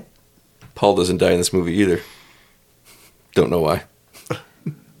 Paul doesn't die in this movie either. Don't know why.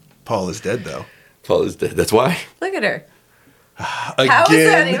 Paul is dead though. Paul is dead. That's why. Look at her. Again. How is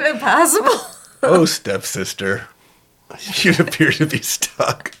that even possible? Oh, stepsister. You appear to be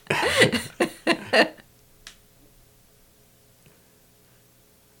stuck.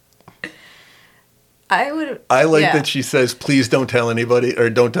 I like that she says, "Please don't tell anybody," or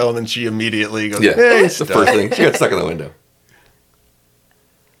 "Don't tell them," and she immediately goes, Yeah, "Hey, that's the first thing. She got stuck in the window.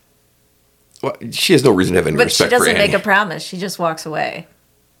 Well, she has no reason to have any But she respect for doesn't Annie. make a promise. She just walks away.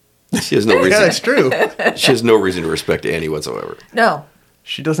 She has no reason. Yeah, that's true. She has no reason to respect Annie whatsoever. No.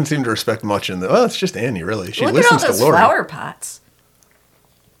 She doesn't seem to respect much in the. Well, it's just Annie, really. She Look at all listens those to Lori. flower pots.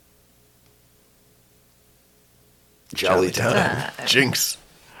 Jolly time. Jinx,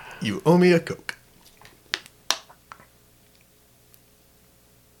 you owe me a Coke.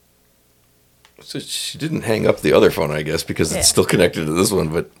 So she didn't hang up the other phone, I guess, because it's still connected to this one.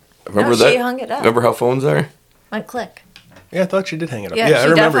 But remember No, that? she hung it up. Remember how phones are? One click. Yeah, I thought she did hang it up. Yeah, I she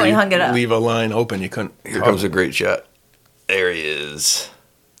remember definitely you hung it up. leave a line open. You couldn't. Here comes a great shot. There he is.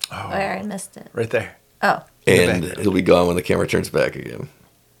 Oh, I missed it. Right there. Oh. And back. he'll be gone when the camera turns back again.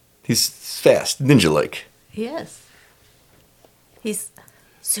 He's fast, ninja-like. He is. He's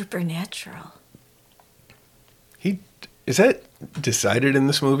supernatural. Is that decided in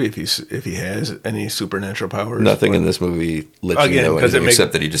this movie if he has any supernatural powers? Nothing in this movie lets Again, you know 'cause anything it makes-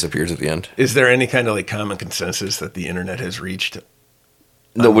 except that he disappears at the end. Is there any kind of like common consensus that the internet has reached?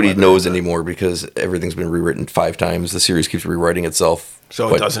 Nobody whether knows it's- anymore because everything's been rewritten 5 times. The series keeps rewriting itself. So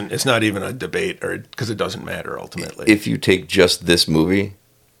But it doesn't. It's not even a debate, or because it doesn't matter ultimately. If you take just this movie,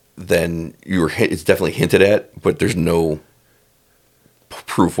 then it's definitely hinted at, but there's no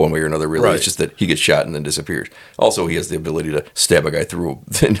proof one way or another, really. Right. It's just that he gets shot and then disappears. Also, he has the ability to stab a guy through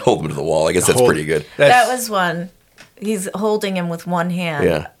and hold him to the wall. I guess that's pretty good. That was one. He's holding him with one hand.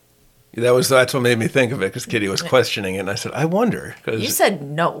 Yeah. That's what made me think of it, because Kitty was questioning it, and I said, I wonder. You said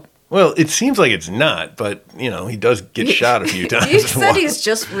no. Well, it seems like it's not, but he does get shot a few times. You said he's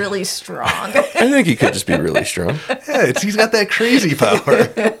just really strong. I think he could just be really strong. Yeah, he's got that crazy power.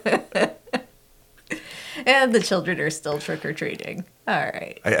 And the children are still trick-or-treating. All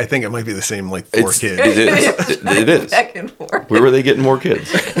right. I think it might be the same, like, 4 kids. It is. It is. Back and forth. Where were they getting more kids?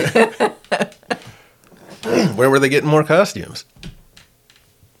 Where were they getting more costumes?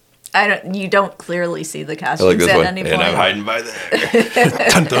 You don't clearly see the I costumes like this at one. any And point. I'm hiding by there.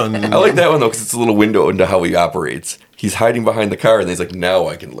 Dun, dun. I like that one, though, because it's a little window into how he operates. He's hiding behind the car, and he's like, now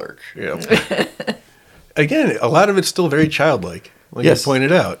I can lurk. Yeah. Again, a lot of it's still very childlike, like Yes. you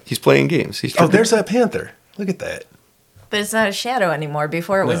pointed out. He's playing games. Oh, there's that panther. Look at that. But it's not a shadow anymore.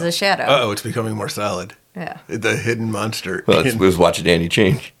 Before it was a shadow. Uh-oh, it's becoming more solid. Yeah. The hidden monster. Well, it was watching Annie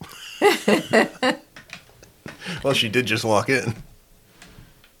change. Well, she did just walk in.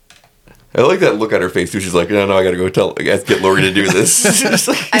 I like that look on her face, too. She's like, no, I got to go get Lori to do this. It's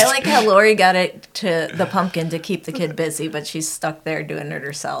like- I like how Lori got it to the pumpkin to keep the kid busy, but she's stuck there doing it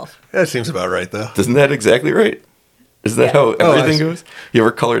herself. That seems about right, though. Isn't that exactly right? Isn't that Yeah. how everything I see. goes? You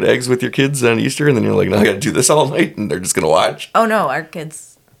ever colored eggs with your kids on Easter, and then you're like, no, I got to do this all night, and they're just going to watch? Oh no, our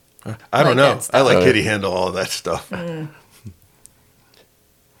kids. I don't like know. that stuff. I let Kitty handle all of that stuff.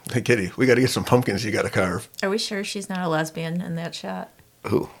 Hey, Kitty, we got to get some pumpkins you got to carve. Are we sure she's not a lesbian in that shot?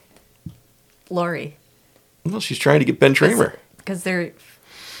 Who? Lori. Well, she's trying to get Ben Tramer. Because they're.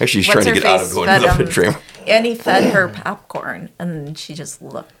 Actually, she's What's trying to her get out face of going fed to the him- Ben Tramer. And he fed her popcorn, and she just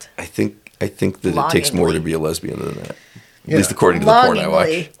looked. I think that it takes more to be a lesbian than that. At least according to the porn I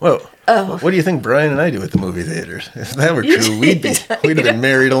Longingly. watch. Well, what do you think Brian and I do at the movie theaters? If that were true, we'd have been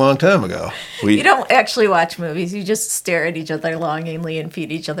married a long time ago. You don't actually watch movies. You just stare at each other longingly and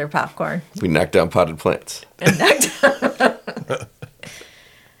feed each other popcorn. We knock down potted plants. And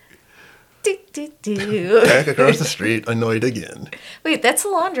do, do, do. Back across the street, annoyed again. Wait, that's the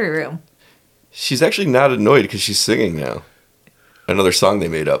laundry room. She's actually not annoyed because she's singing now. Another song they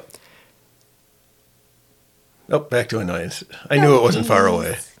made up. Oh, back to annoyance. I knew it wasn't far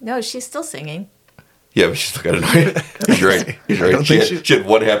away. No, she's still singing. Yeah, but she's still got annoyed. He's right. He's I right. don't She think had, she had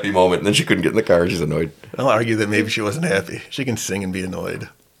one happy moment, and then she couldn't get in the car. She's annoyed. I'll argue that maybe she wasn't happy. She can sing and be annoyed.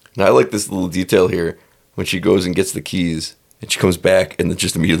 Now, I like this little detail here. When she goes and gets the keys, and she comes back, and then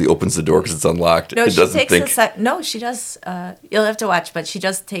just immediately opens the door because it's unlocked. No, and she doesn't takes think, a sec. No, she does. You'll have to watch, but she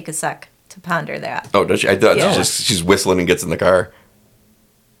does take a sec to ponder that. Oh, does she? I thought Yeah. she's whistling and gets in the car.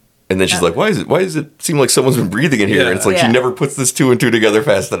 And then she's like, why does it seem like someone's been breathing in here? Yeah. And it's like she Yeah. never puts this 2 and 2 together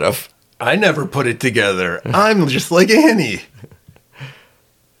fast enough. I never put it together. I'm just like Annie.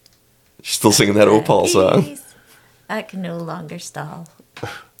 She's still singing that Opal song. Please, I can no longer stall.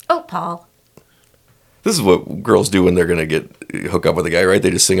 Oh, Paul. This is what girls do when they're going to hook up with a guy, right? They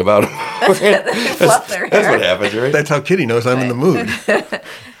just sing about him. Fluff their That's hair. what happens, right? That's how Kitty knows I'm in the mood.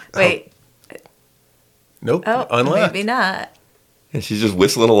 Wait. Nope. Oh, Unlocked. maybe not. And she's just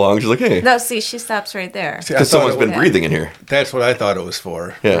whistling along. She's like, hey, No, see, she stops right there. See, I because thought someone's it been was- breathing in here. That's what I thought it was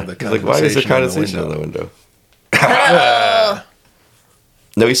for. Yeah. The He's like, why is there condensation in in the window? Oh,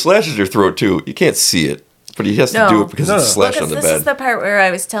 No, he slashes her throat, too. You can't see it, but he has to No. do it because No, it's no. slashed because on the this bed. is the part where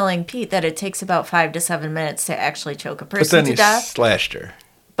I was telling Pete that it takes about 5 to 7 minutes to actually choke a But person then to he death. slashed her.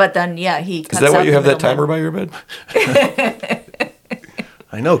 But then, yeah, he cuts Is that why out you the have that middleman. timer by your bed?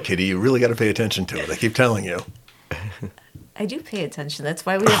 I know, Kitty. You really got to pay attention to it. I keep telling you. I do pay attention. That's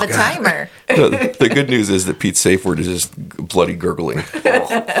why we have a timer. No, the good news is that Pete's safe word is just bloody gurgling.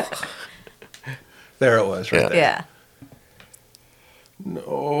 There it was, right Yeah. there. Yeah. No.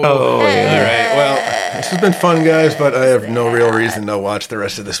 Oh, All right. Well, this has been fun, guys, but I have no real reason to watch the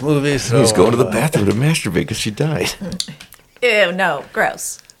rest of this movie. So He's going to the bathroom to masturbate because she died. Ew, no,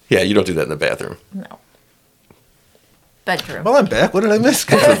 gross. Yeah, you don't do that in the bathroom. No. Bedroom. Well, I'm back. What did I miss?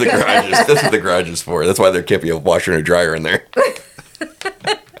 That's what the garage is. That's what the garage is for. That's why there can't be a washer and a dryer in there.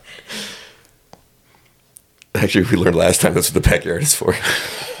 Actually, we learned last time that's what the backyard is for.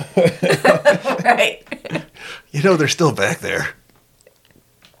 Right. You know, they're still back there.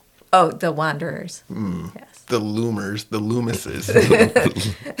 Oh, the Wanderers. Yes. The Loomers, the Loomises.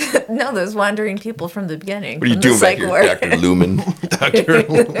 No, those wandering people from the beginning. What are you from doing the back psych here, ward. Dr. Lumen?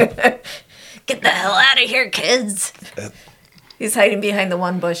 Dr. Get the hell out of here, kids. He's hiding behind the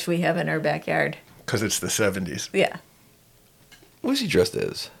one bush we have in our backyard. Because it's the 70s. Yeah. What is he dressed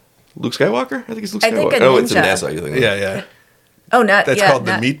as? Luke Skywalker? I think it's Luke I Skywalker. think a Oh, it's a ninja. NASA. You think? Yeah, yeah. Oh, not That's yeah, called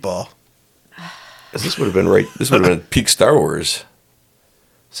not, the meatball. This would have been right. This would have been peak Star Wars.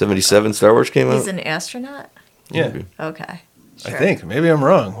 77 Star Wars came out. He's an astronaut? Yeah. Maybe. Okay. Sure. I think. Maybe I'm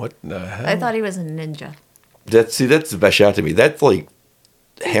wrong. What the hell? I thought he was a ninja. That's the best shot to me. That's like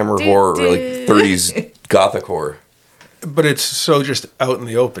Hammer horror or like 30s gothic horror. But it's so just out in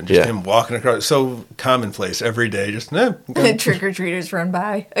the open. Just Yeah. him walking across. So commonplace every day. Just, Trick or treaters run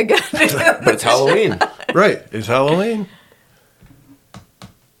by again. But it's Halloween. right. It's Halloween.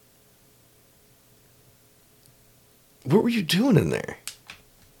 What were you doing in there?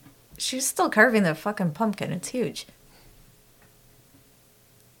 She was still carving the fucking pumpkin. It's huge.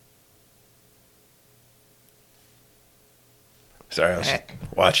 Sorry, I was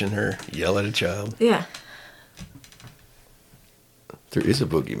watching her yell at a child. Yeah. There is a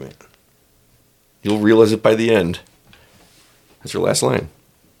boogeyman. You'll realize it by the end. That's her last line.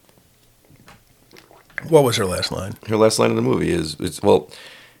 What was her last line? Her last line in the movie is, it's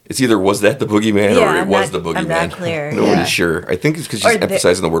either was that the boogeyman Yeah, or it I'm was not- the boogeyman. I'm not clear, Nobody's yeah. sure. I think it's because Or she's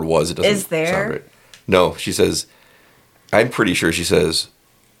emphasizing the word was. It doesn't Is there? sound right. No, she says, I'm pretty sure she says,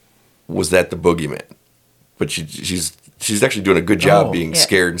 was that the boogeyman? But she's actually doing a good job Oh. being Yeah.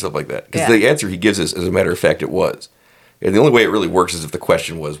 scared and stuff like that. Because Yeah. the answer he gives is, as a matter of fact, it was. And the only way it really works is if the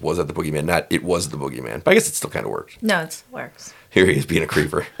question was that the boogeyman, not it was the boogeyman. But I guess it still kind of works. No, it works. Here he is being a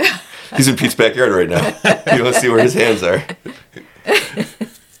creeper. He's in Pete's backyard right now. You want to see where his hands are.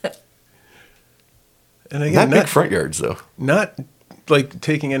 And again, Not big front yards, though. not like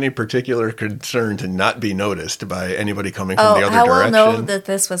taking any particular concern to not be noticed by anybody coming from Oh, the other how direction. we'll know that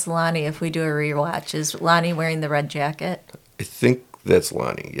this was Lonnie if we do a rewatch. Is Lonnie wearing the red jacket? I think that's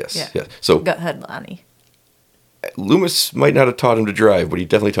Lonnie, yes. Yeah. Yeah. So Go ahead, Lonnie. Loomis might not have taught him to drive, but he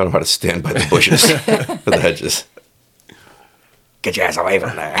definitely taught him how to stand by the bushes or the hedges. Get your ass away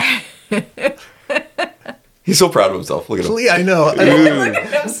from there. He's so proud of himself. Look at him. Lee, I know. Look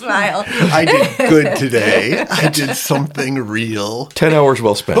at him smile. I did good today. I did something real. 10 hours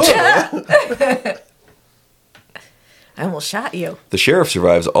well spent. I almost shot you. The sheriff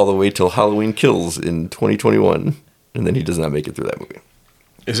survives all the way till Halloween Kills in 2021, and then he does not make it through that movie.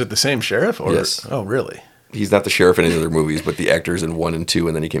 Is it the same sheriff? Or? Yes. Oh, really? He's not the sheriff in any other movies, but the actors in 1 and 2,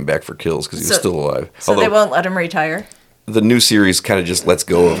 and then he came back for Kills because he was So- still alive. So they won't let him retire? The new series kind of just lets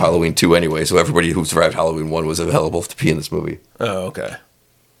go of Halloween 2 anyway, so everybody who survived Halloween 1 was available to be in this movie. Oh, okay.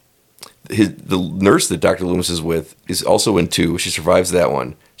 The nurse that Dr. Loomis is with is also in 2. She survives that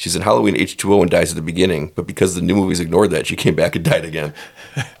one. She's in Halloween H2O and dies at the beginning, but because the new movies ignored that, she came back and died again.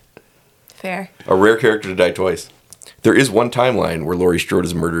 Fair. A rare character to die twice. There is one timeline where Laurie Strode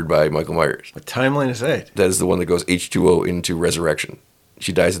is murdered by Michael Myers. What timeline is that? That is the one that goes H2O into Resurrection.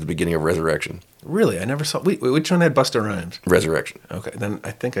 She dies at the beginning of Resurrection. Really? I never saw... Wait, which one had Busta Rhymes? Resurrection. Okay, then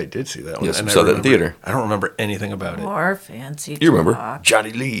I think I did see that one. Yes, and we saw that in theater. I don't remember anything about it. More fancy You remember? talk.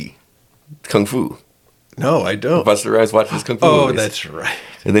 Johnny Lee. Kung Fu. No, I don't. Busta Rhymes watches his Kung Fu Oh, movies. that's right.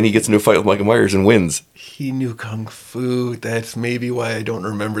 And then he gets into a fight with Michael Myers and wins. He knew Kung Fu. That's maybe why I don't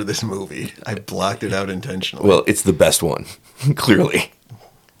remember this movie. I blocked it out intentionally. Well, it's the best one, clearly.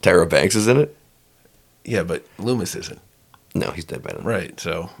 Tyra Banks is in it? Yeah, but Loomis isn't. No, he's dead by now. Right,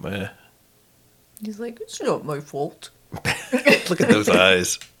 so... He's like, it's not my fault. Look at those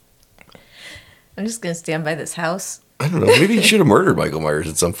eyes. I'm just going to stand by this house. I don't know. Maybe he should have murdered Michael Myers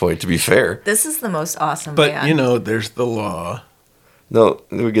at some point, to be fair. This is the most awesome But, man. you know, there's the law. No,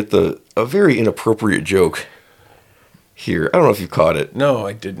 then we get a very inappropriate joke here. I don't know if you caught it. No,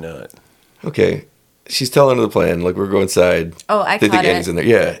 I did not. Okay. She's telling her the plan. Like, we're going inside. Oh, I They caught think Annie's it. in there.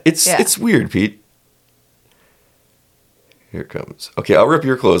 Yeah. It's weird, Pete. Here it comes. Okay, I'll rip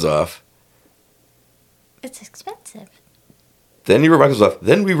your clothes off. It's expensive. Then you rip my clothes off.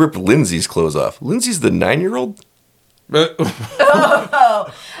 Then we rip Lindsay's clothes off. Lindsay's the 9-year-old? I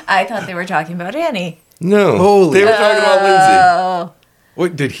thought they were talking about Annie. No. Holy- They were talking about Lindsay.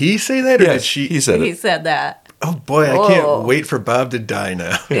 Wait, did he say that, or Yes, did she? he said He it. said that. Oh, boy, I Oh. can't wait for Bob to die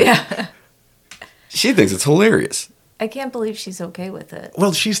now. Yeah. She thinks it's hilarious. I can't believe she's okay with it.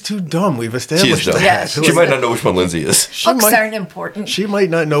 Well, she's too dumb. We've She established is dumb. that. Yeah, She might not know which one Lindsay is. She Books might, aren't important. she might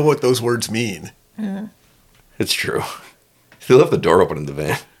not know what those words mean. It's true. They left the door open in the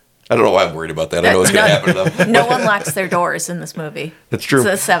van. I don't know why I'm worried about that. I know it's going to happen to them. No one locks their doors in this movie. That's true.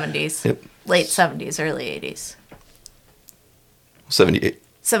 It's the 70s. Yep. Late 70s, early 80s. 78.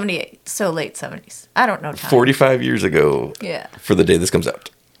 78, so late 70s. I don't know time. 45 years ago Yeah. for the day this comes out.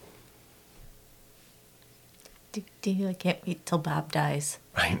 I can't wait till Bob dies.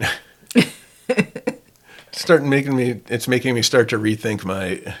 Right. It's making me start to rethink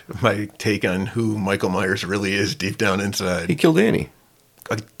my take on who Michael Myers really is deep down He inside. killed Annie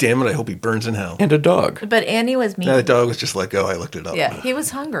Oh, damn it, I hope he burns in hell. and a dog. But Annie was mean. Now the dog was just let go. I looked it up. Yeah, he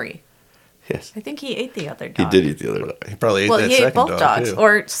was hungry. Yes. I think he ate the other He dog. did eat the other dog. He probably ate Well, that he ate second both dog, dogs, too.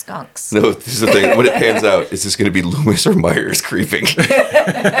 or skunks. No, this is the thing. When it pans out, is this going to be Loomis or Myers creeping?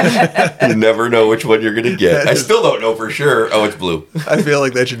 You never know which one you're going to get. I still don't know for sure. Oh, it's Blue. I feel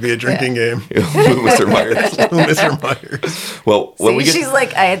like that should be a drinking game. Loomis or Myers. Mr. Myers. Well, when See, we get she's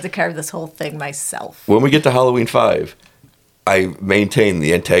like, I had to carve this whole thing myself. when we get to Halloween 5, I maintain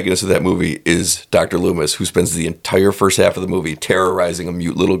the antagonist of that movie is Dr. Loomis, who spends the entire first half of the movie terrorizing a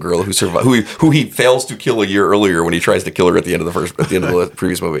mute little girl who he fails to kill a year earlier when he tries to kill her at the end of the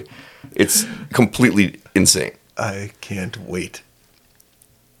previous movie. It's completely insane. I can't wait.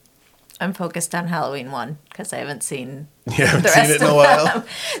 I'm focused on Halloween 1 because I haven't seen You haven't the seen rest it in a of while? them.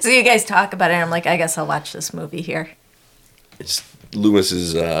 So you guys talk about it, and I'm like, I guess I'll watch this movie here. Loomis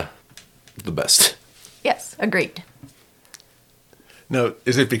is the best. Yes, agreed. No,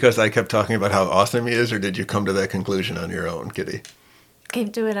 is it because I kept talking about how awesome he is, or did you come to that conclusion on your own, Kitty?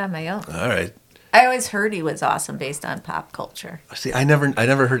 Came to it on my own. All right. I always heard he was awesome based on pop culture. See, I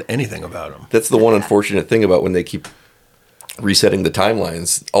never heard anything about him. That's the one unfortunate thing about when they keep resetting the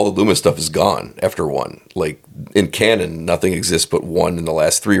timelines. All the Loomis stuff is gone after 1. Like in canon, nothing exists but 1 in the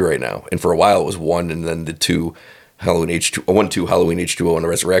last 3 right now. And for a while, it was 1 and then the 2 Halloween H2O, Halloween H2O, and the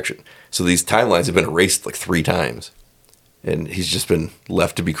Resurrection. So these timelines have been erased like 3 times, and he's just been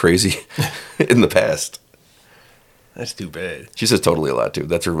left to be crazy in the past. That's too bad. She says totally a lot too.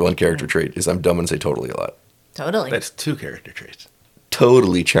 That's her one character trait is I'm dumb and say totally a lot. Totally. That's 2 character traits.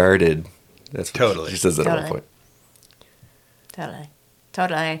 Totally charted. That's what Totally. She says that at one Totally. point.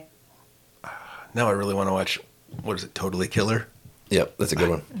 Totally. Now I really want to watch, what is it, Totally Killer? Yep, that's a good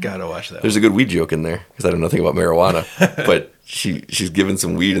one. Gotta watch that. There's a good weed joke in there because I don't know nothing about marijuana, but she's given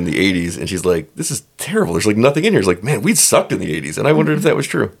some weed in the 80s and she's like, this is terrible. There's like nothing in here. It's like, man, weed sucked in the 80s. And I wondered if that was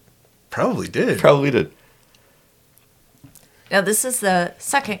true. Probably did. Probably did. Now this is the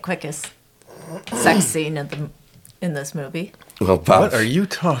second quickest sex scene in this movie. Well, Bob. What are you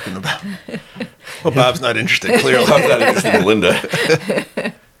talking about? Well, Bob's not interested, clearly. Bob's not interested in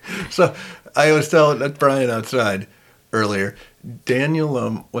Linda. So I was telling Brian outside earlier, Daniel,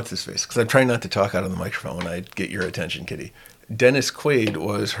 what's his face? Because I'm trying not to talk out of the microphone when I get your attention, Kitty. Dennis Quaid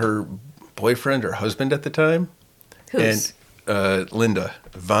was her boyfriend or husband at the time. Who's? And Linda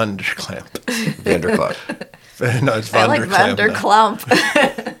Vanderklamp. Vanderklap. No, it's I like Vanderklamp now.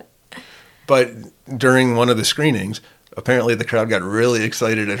 Vanderklump. But during one of the screenings, apparently the crowd got really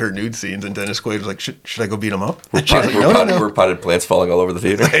excited at her nude scenes, and Dennis Quaid was like, should I go beat him up? And she was like, no. Were potted plants falling all over the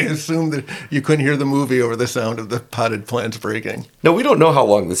theater? I assumed that you couldn't hear the movie over the sound of the potted plants breaking. No, we don't know how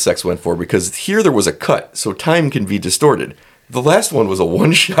long this sex went for because here there was a cut, so time can be distorted. The last one was a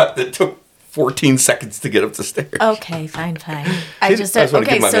one shot that took 14 seconds to get up the stairs. Okay, fine.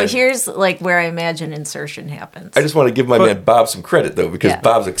 Here's like where I imagine insertion happens. I just want to give my man Bob some credit, though, because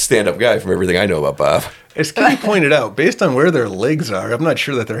Bob's a stand-up guy from everything I know about Bob. As Kitty pointed out, based on where their legs are, I'm not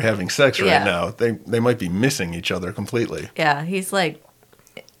sure that they're having sex right now. They might be missing each other completely. Yeah, he's like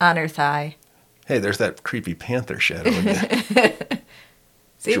on her thigh. Hey, there's that creepy panther shadow again.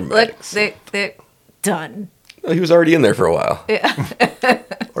 See, look, they're done. Well, he was already in there for a while. Yeah.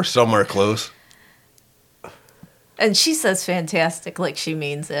 Or somewhere close. And she says fantastic, like she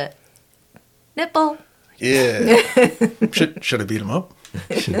means it. Nipple. Yeah. Should I beat him up?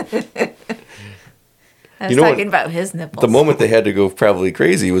 I was talking about his nipples. The moment they had to go probably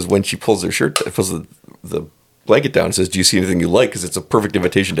crazy was when she pulls her shirt, pulls the blanket down and says, do you see anything you like? Because it's a perfect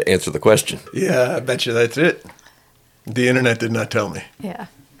invitation to answer the question. Yeah, I bet you that's it. The internet did not tell me. Yeah.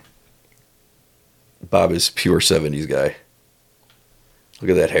 Bob is pure 70s guy.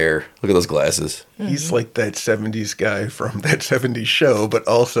 Look at that hair. Look at those glasses. He's like that 70s guy from that 70s show, but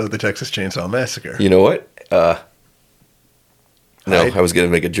also the Texas Chainsaw Massacre. You know what? No, I was going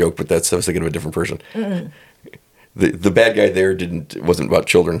to make a joke, but I was thinking of a different person. Mm-mm. The bad guy there wasn't about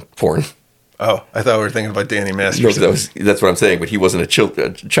children porn. Oh, I thought we were thinking about Danny Masterson. No, that's what I'm saying, but he wasn't a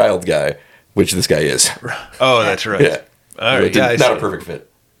child guy, which this guy is. Oh, that's right. Yeah. All right. Not a perfect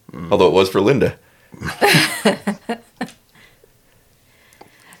fit. Although it was for Linda.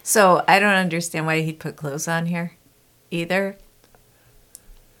 So I don't understand why he'd put clothes on here either.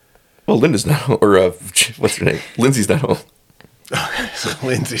 Well, Linda's not home. Or what's her name? Lindsay's not home. So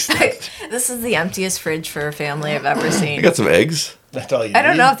Lindsay's not. This is the emptiest fridge for a family I've ever seen. I got some eggs. That's all you I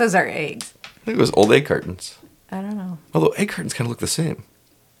don't know if those are eggs. I think it was old egg cartons. I don't know. Although egg cartons kind of look the same.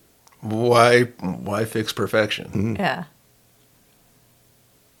 Why fix perfection? Mm-hmm. Yeah.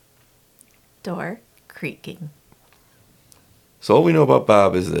 Door creaking. So all we know about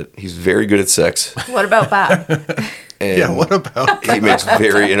Bob is that he's very good at sex. What about Bob? And what about he makes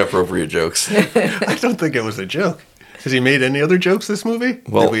very inappropriate jokes. I don't think it was a joke. Has he made any other jokes this movie?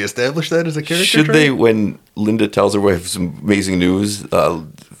 Well, did we establish that as a character should trait? they, when Linda tells her wife some amazing news,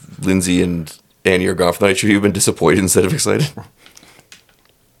 Lindsay and Annie are gone for the night, should he have been disappointed instead of excited?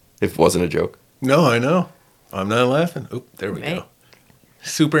 If it wasn't a joke. No, I know. I'm not laughing. Oop, there we go.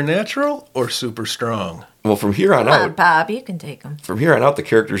 Supernatural or super strong? Well, from here on Come out, on, Bob, you can take them. From here on out, the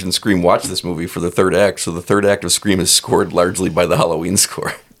characters in Scream watch this movie for the third act, so the third act of Scream is scored largely by the Halloween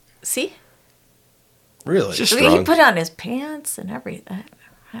score. See? Really? Just He put on his pants and everything.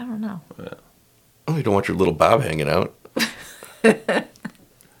 I don't know. Oh, you don't want your little Bob hanging out.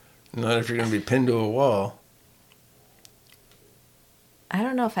 Not if you're going to be pinned to a wall. I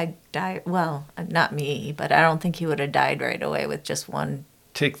don't know if I died. Well, not me, but I don't think he would have died right away with just one.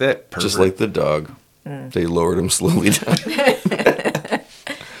 Take that, pervert. Just like the dog. They lowered him slowly down.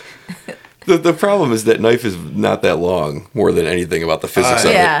 The problem is that knife is not that long, more than anything about the physics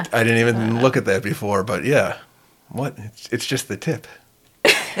of it. I didn't even look at that before, but yeah. What? It's just the tip.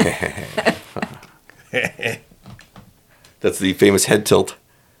 That's the famous head tilt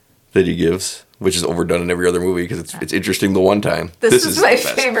that he gives, which is overdone in every other movie because it's interesting the one time. This is my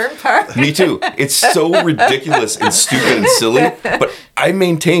favorite part. Me too. It's so ridiculous and stupid and silly, but I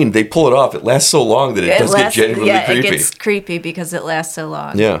maintain they pull it off. It lasts so long that it does get genuinely creepy. It gets creepy because it lasts so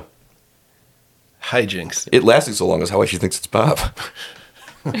long. Yeah. Hijinks. It lasting so long is how she thinks it's Bob.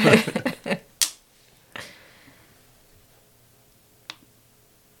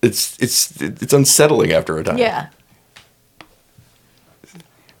 It's unsettling after a time. Yeah.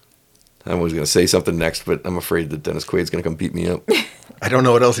 I was going to say something next, but I'm afraid that Dennis Quaid's going to come beat me up. I don't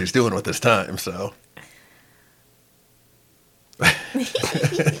know what else he's doing with his time, so.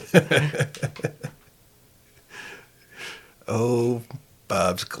 Oh,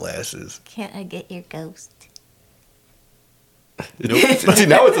 Bob's glasses. Can't I get your ghost? Nope. See,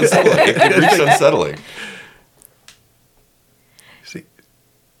 now it's unsettling. It reached unsettling. See,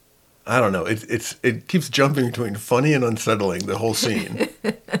 I don't know. It keeps jumping between funny and unsettling, the whole scene.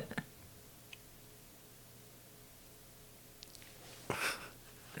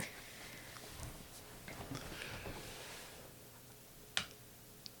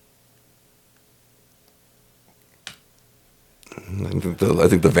 I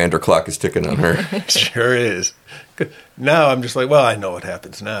think the Vander clock is ticking on her. Sure is. Now I'm just like, well, I know what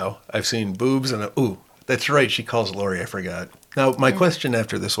happens now. I've seen boobs and, ooh, that's right. She calls Lori. I forgot. Now, my question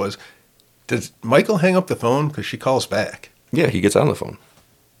after this was, Does Michael hang up the phone? Because she calls back. Yeah, he gets on the phone.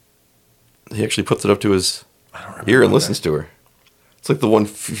 He actually puts it up to his I don't remember ear and that. listens to her. It's like one of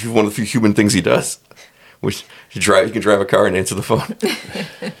the few human things he does. Which he can drive a car and answer the phone.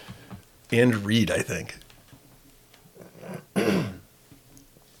 And read, I think.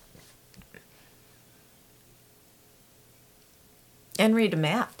 And read a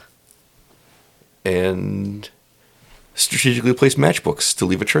map. And strategically place matchbooks to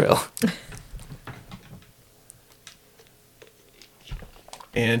leave a trail.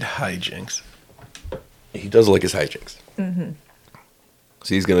 And hijinks. He does like his hijinks. Mm-hmm.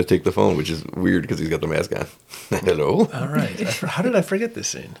 So he's going to take the phone, which is weird because he's got the mask on. Hello? All right. How did I forget this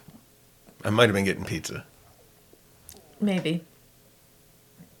scene? I might have been getting pizza. Maybe.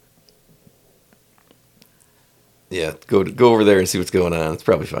 Yeah, go over there and see what's going on. It's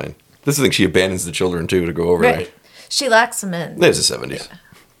probably fine. This is the thing, she abandons the children, too, to go over there. Right. She locks them in. There's the 70s. Yeah.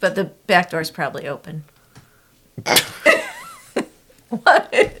 But the back door's probably open.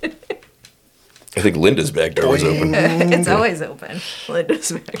 What? I think Linda's back door was open. It's always open. Linda's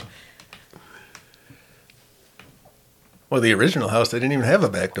back. Well, the original house, they didn't even have a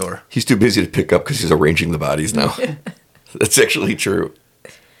back door. He's too busy to pick up because he's arranging the bodies now. That's actually true.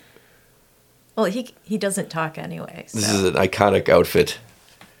 Well, he doesn't talk anyway. So. This is an iconic outfit.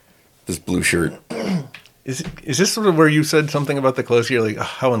 This blue shirt. Is this sort of where you said something about the clothes? You're like, "Oh,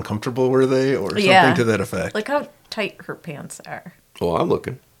 how uncomfortable were they? Or something Yeah. to that effect. Look how tight her pants are. Oh, I'm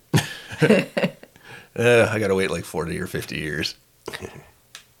looking. I got to wait like 40 or 50 years.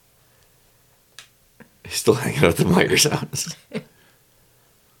 He's still hanging out at the Myers house.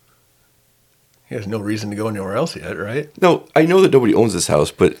 He has no reason to go anywhere else yet, right? No, I know that nobody owns this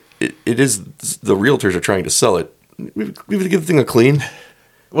house, but it is the realtors are trying to sell it. We have to give the thing a clean.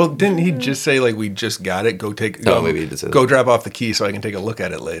 Well, didn't he just say, like, we just got it? Go take. Oh, maybe he did say that. Go drop off the key so I can take a look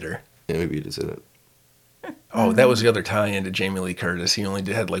at it later. Yeah, maybe you did say that. Oh, that was the other tie-in to Jamie Lee Curtis. He only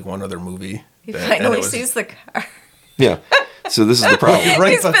had like one other movie. He and finally it was- sees the car. Yeah. So this is the problem.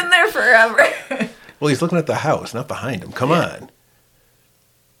 Right, He's but- been there forever. Well, he's looking at the house, not behind him. Come on.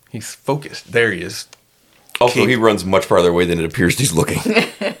 He's focused. There he is. Also, he runs much farther away than it appears he's looking.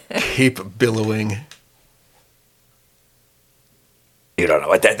 Cape billowing. You don't know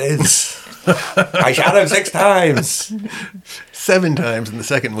what that is. I shot him 6 times. 7 times in the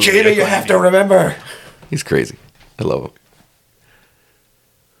second movie. Gina, you have to remember. He's crazy. I love him.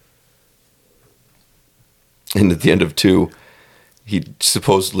 And at the end of 2, he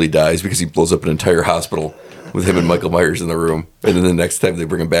supposedly dies because he blows up an entire hospital with him and Michael Myers in the room. And then the next time they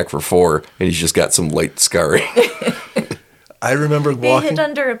bring him back for 4, and he's just got some light scarring. I remember He walking. hid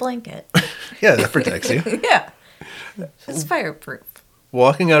under a blanket. Yeah, that protects you. Yeah. It's fireproof.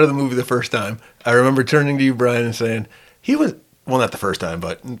 Walking out of the movie the first time, I remember turning to you, Brian, and saying, he was, well, not the first time,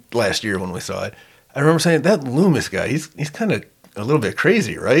 but last year when we saw it, I remember saying, that Loomis guy, he's kind of a little bit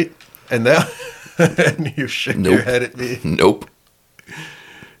crazy, right? And that, and you shook your Nope. head at me. Nope.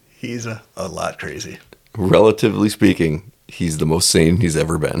 He's a lot crazy. Relatively speaking, he's the most sane he's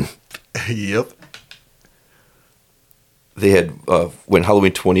ever been. Yep. They had, when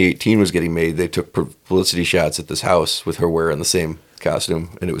Halloween 2018 was getting made, they took publicity shots at this house with her wearing the same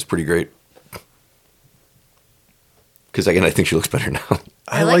costume, and it was pretty great. Because, again, I think she looks better now.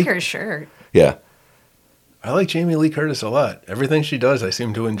 I like her shirt. Yeah. I like Jamie Lee Curtis a lot. Everything she does, I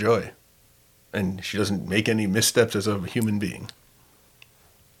seem to enjoy. And she doesn't make any missteps as a human being.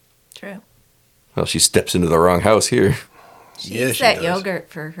 True. Well, she steps into the wrong house here. She Yeah, eats she that does. yogurt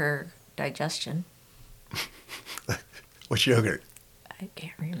for her digestion. What's yogurt? I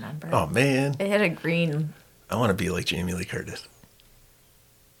can't remember. Oh, man. It had a green. I want to be like Jamie Lee Curtis.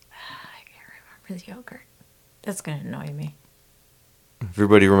 I can't remember the yogurt. That's going to annoy me.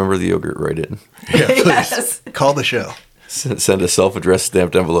 Everybody remember the yogurt, write it in. Yeah, please. Yes. Call the show. Send a self-addressed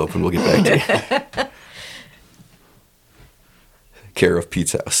stamped envelope and we'll get back to you. Care of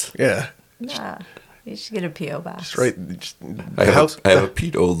Pete's house. Yeah. Nah, you should get a P.O. box. Just right. Just, I the house. have a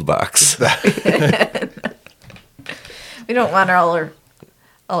Pete old box. We don't want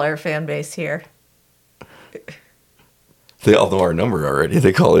all our fan base here. They all know our number already.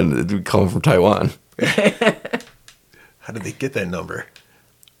 They call in. We call them from Taiwan. How did they get that number?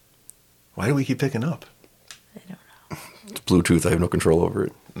 Why do we keep picking up? I don't know. It's Bluetooth. I have no control over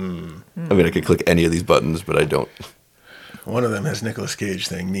it. I mean, I could click any of these buttons, but I don't. One of them has Nicolas Cage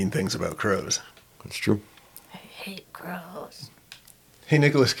saying mean things about crows. That's true. I hate crows. Hey,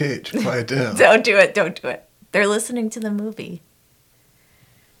 Nicolas Cage, quiet down. Don't do it. Don't do it. They're listening to the movie.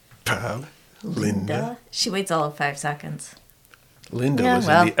 Pal, Linda. She waits all of 5 seconds. Linda Yeah, was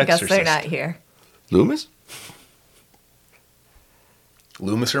well, in The I guess Exorcist. they're not here. Loomis?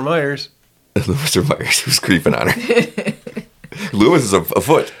 Loomis or Myers? Mr. Myers was creeping on her. Loomis is a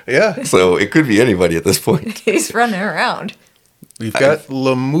foot. Yeah. So it could be anybody at this point. He's running around. We've got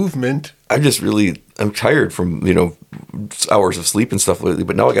the movement. I'm tired from, hours of sleep and stuff lately,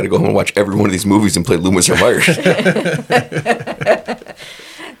 but now I got to go home and watch every one of these movies and play Loomis or Myers.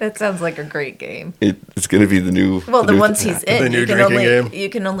 That sounds like a great game. It's going to be the new... Well, the ones he's in, The new drinking game. You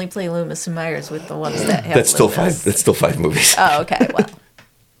can only play Loomis and Myers with the ones that have That's still Loomis. That's still 5 movies. Oh, okay. Well,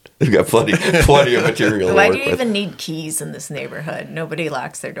 They've got plenty of material to why work do you with. even need keys in this neighborhood? Nobody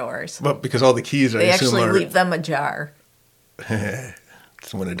locks their doors. Well, because all the keys, I They assume, actually are... leave them ajar.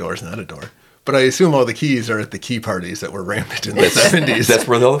 It's when a door's not a door. But I assume all the keys are at the key parties that were rampant in the 70s. That's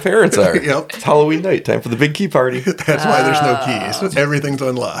where all the parents are. Yep. It's Halloween night, time for the big key party. That's why there's no keys. Everything's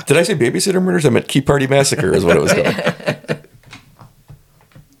unlocked. Did I say Babysitter Murders? I meant Key Party Massacre is what it was called.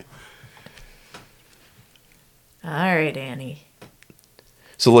 All right, Annie.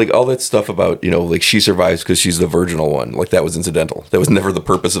 So, all that stuff about, she survives because she's the virginal one. That was incidental. That was never the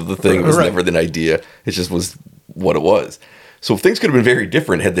purpose of the thing. It was Right. never an idea. It just was what it was. So things could have been very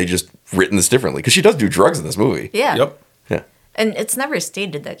different had they just written this differently. Because she does do drugs in this movie. Yeah. Yep. Yeah. And it's never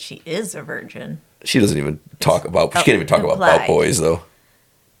stated that she is a virgin. She doesn't even talk about... She can't even talk about implied. boys, though.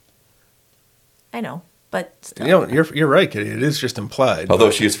 I know, but still. You're right, Kitty. It is just implied. Although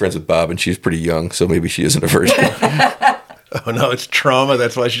she is friends with Bob, and she's pretty young, so maybe she isn't a virgin. Oh, no, it's trauma.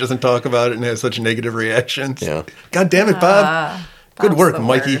 That's why she doesn't talk about it and has such negative reactions. Yeah. God damn it, Bob. Good Bob's work, the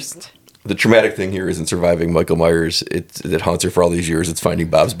Mikey. worst. The traumatic thing here isn't surviving Michael Myers. It haunts her for all these years. It's finding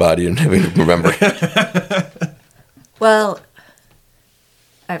Bob's body and having to remember. Well,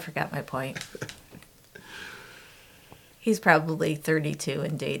 I forgot my point. He's probably 32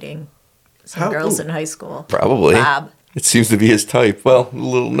 and dating some girls in high school. Probably. Bob. It seems to be his type. Well, a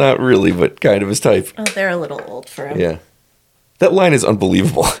little, not really, but kind of his type. Oh, they're a little old for him. Yeah. That line is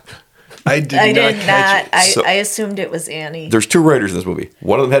unbelievable. I did not catch it. So- I assumed it was Annie. There's 2 writers in this movie.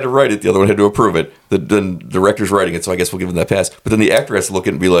 One of them had to write it. The other one had to approve it. Then the director's writing it, so I guess we'll give him that pass. But then the actor has to look at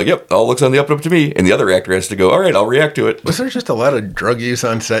it and be like, yep, all looks on the up and up to me. And the other actor has to go, all right, I'll react to it. Was there just a lot of drug use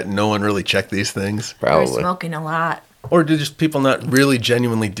on set and no one really checked these things? They're Probably. smoking a lot. Or did just people not really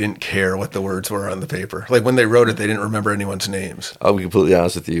genuinely didn't care what the words were on the paper? Like when they wrote it, they didn't remember anyone's names. I'll be completely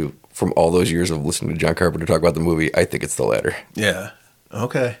honest with you. From all those years of listening to John Carpenter talk about the movie, I think it's the latter. Yeah.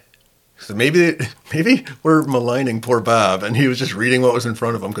 Okay. So maybe we're maligning poor Bob, and he was just reading what was in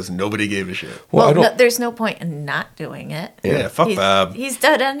front of him because nobody gave a shit. Well, I don't... no, there's no point in not doing it. Yeah, fuck he's, Bob. He's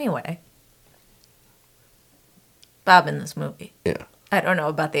dead anyway. Bob in this movie. Yeah. I don't know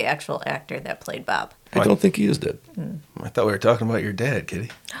about the actual actor that played Bob. I don't think he is dead. I thought we were talking about your dad, Kitty.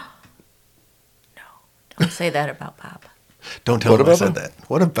 No, don't say that about Bob. Don't tell What him I about said him? that.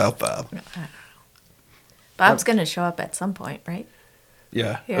 What about Bob? Bob's going to show up at some point, right?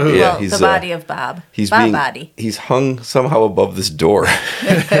 Yeah. Here. Ugh. Yeah, Well, he's, the body of Bob. Bob body. He's hung somehow above this door.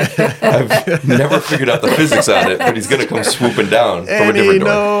 I've never figured out the physics on it, but he's going to come swooping down from a different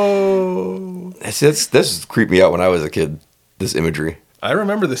door. No. This creeped me out when I was a kid, this imagery. I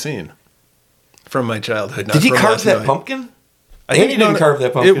remember the scene from my childhood. Not Did he from carve last that night. pumpkin? I Andy think didn't carve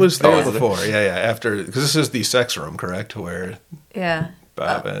that pumpkin? It was there Oh, was it? before. Yeah. After, because this is the sex room, correct? Where Yeah.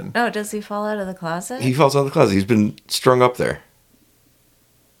 Bob and No, does he fall out of the closet? He falls out of the closet. He's been strung up there.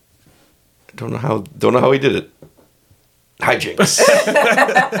 Don't know how he did it. Hijinks.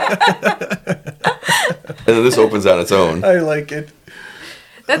 And then this opens on its own. I like it.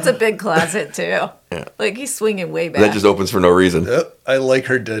 That's a big closet, too. Yeah. Like, he's swinging way back. That just opens for no reason. Yep. I like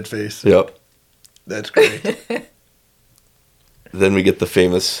her dead face. Yep. That's great. Then we get the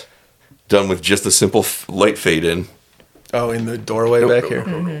famous, done with just a simple light fade in. Oh, in the doorway back here.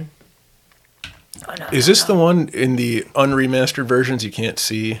 Oh, no, Is this the one in the unremastered versions you can't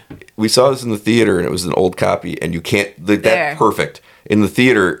see? We saw this in the theater, and it was an old copy, and you can't, There. that perfect. In the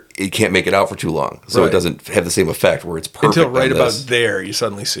theater, it can't make it out for too long, so Right. it doesn't have the same effect where it's perfect. Until right on about this. there, you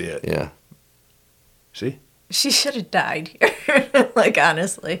suddenly see it. Yeah. See? She should have died here. Like,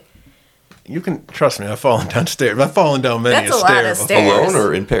 honestly. You can trust me. I've fallen down stairs. I've fallen down many That's a a lot stair of before. stairs. Alone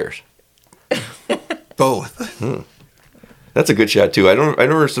or in pairs? Both. That's a good shot too. I never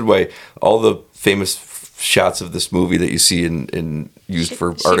understood why all the famous shots of this movie that you see in used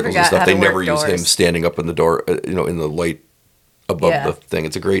for she articles and forgot stuff, how they to never work use him doors. standing up in the door, in the light above Yeah. the thing.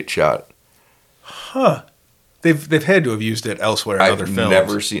 It's a great shot. They've had to have used it elsewhere in other I've films.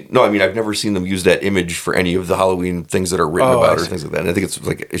 never seen. No, I mean I've never seen them use that image for any of the Halloween things that are written Oh, I about or see. things like that. And I think it's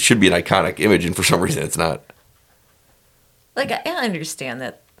like it should be an iconic image, and for some reason it's not. Like, I understand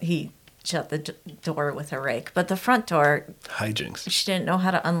that he shut the door with a rake. But the front door, Hijinks. she didn't know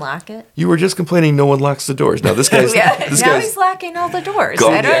how to unlock it. You were just complaining no one locks the doors. Now this guy's Now he's locking all the doors.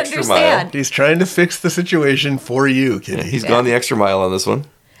 Going I the don't extra mile. understand. He's trying to fix the situation for you, Kitty. he's gone the extra mile on this one.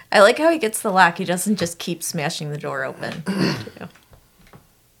 I like how he gets the lock. He doesn't just keep smashing the door open.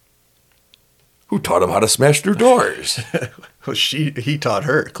 Who taught him how to smash through doors? Well, he taught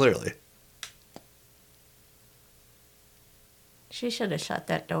her, clearly. She should have shut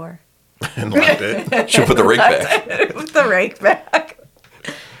that door. And locked it. She'll put the rake back. With the rake back.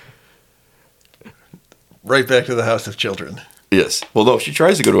 Right back to the house of children. Yes. Well, no, she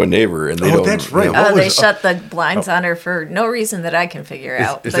tries to go to a neighbor, and they don't. That's right. you know. What They was- shut the blinds on her for no reason that I can figure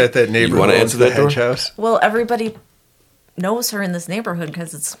out. Is But- that neighbor You wanna who answer owns the that door? hedge house? Well, everybody knows her in this neighborhood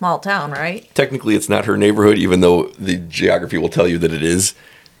because it's a small town, right? Technically, it's not her neighborhood, even though the geography will tell you that it is.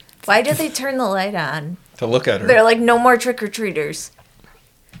 Why did they turn the light on? To look at her. They're like, no more trick-or-treaters.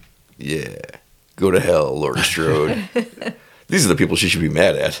 Yeah. Go to hell, Laurie Strode. These are the people she should be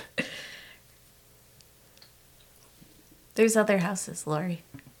mad at. There's other houses, Lori.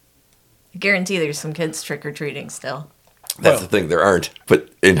 I guarantee there's some kids trick-or-treating still. That's Well- the thing. There aren't. But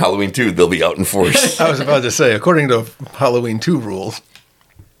in Halloween 2, they'll be out in force. I was about to say, according to Halloween 2 rules,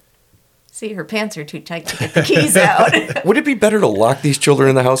 See, her pants are too tight to get the keys out. Would it be better to lock these children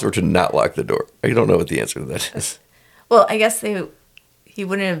in the house or to not lock the door? I don't know what the answer to that is. Well, I guess he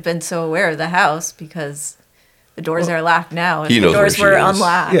wouldn't have been so aware of the house because the doors are locked now. If He the knows where doors she were is.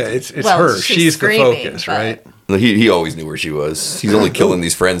 unlocked. yeah, it's Well, her. She's the screaming, focus, but- right? No, he always knew where she was. He's only killing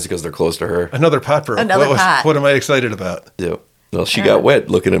these friends because they're close to her. Another pot broke. Another pot. What am I excited about? Yeah. Well, she got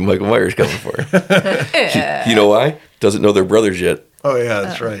wet looking at Michael Myers coming for her. You know why? Doesn't know they're brothers yet. Oh, yeah,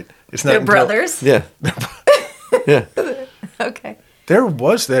 that's right. It's not They're until- brothers? Yeah. Yeah. Okay. There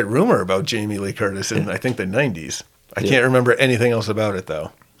was that rumor about Jamie Lee Curtis in, I think, the 90s. I can't remember anything else about it,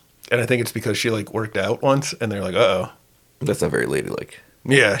 though. And I think it's because she, like, worked out once, and they're like, uh-oh. That's not very ladylike.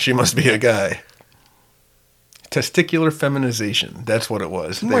 Yeah, she must be a guy. Testicular feminization. That's what it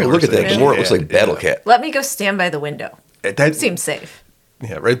was. The more I look at that, the more it looks like Battle Cat. Let me go stand by the window. That Seems safe.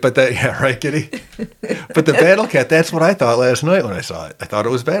 Yeah, right. But that, yeah, right, Kitty. But the Battle Cat. That's what I thought last night when I saw it. I thought it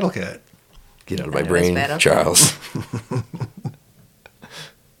was Battle Cat. Get out of my That was brain, Battle Cat. Charles.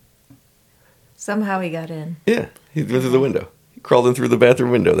 Somehow he got in. Yeah, he went through the window. He crawled in through the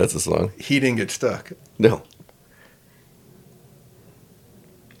bathroom window. That's the song. He didn't get stuck. No.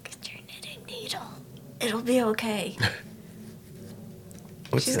 Get your knitting needle. It'll be okay.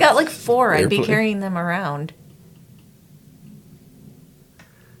 What's She's that? got like 4. I'd be Airplane? carrying them around.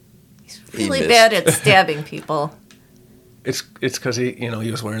 He's He really missed. bad at stabbing people. It's because he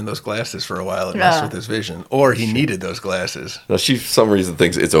was wearing those glasses for a while and messed with his vision, or he needed those glasses. Now, she, for some reason,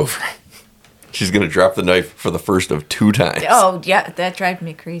 thinks it's over. She's going to drop the knife for the first of 2 times. Oh, yeah, that drives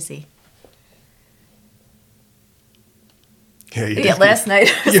me crazy. Yeah, you Yeah, just- last night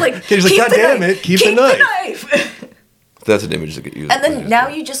I was Yeah, like, he's like, keep "God the damn knife, it, keep the knife." That's an image that get used. And then now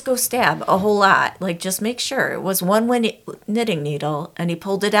you just go stab a whole lot. Like, just make sure it was one knitting needle, and he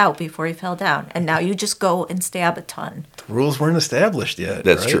pulled it out before he fell down. And now you just go and stab a ton. The rules weren't established yet.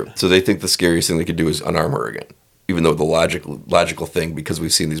 That's right? true. So they think the scariest thing they could do is unarm her again. Even though the logical thing, because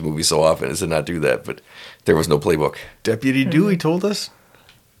we've seen these movies so often, is to not do that. But there was no playbook. Deputy Dewey told us.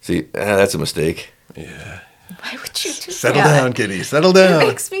 See, that's a mistake. Yeah. Why would you do Settle that? down, Kitty. Settle It down.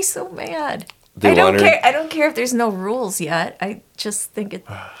 makes me so mad. They I don't want her- care. I don't care if there's no rules yet. I just think it.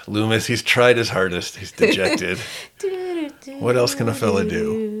 Loomis, he's tried his hardest. He's dejected. What else can a fella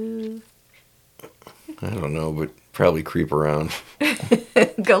do? I don't know, but probably creep around.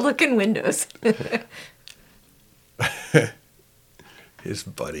 Go look in windows. His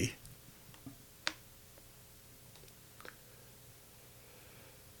buddy.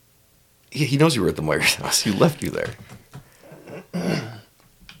 He knows you were at the Myers house. He left you there.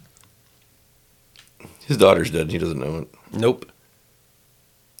 His daughter's dead and he doesn't know it. Nope.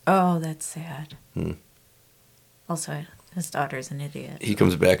 Oh, that's sad. Also, his daughter's an idiot. He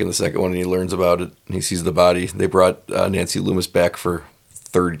comes back in the second one and he learns about it. And he sees the body. They brought Nancy Loomis back for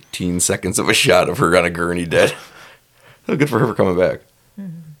 13 seconds of a shot of her on a gurney dead. Oh, good for her for coming back.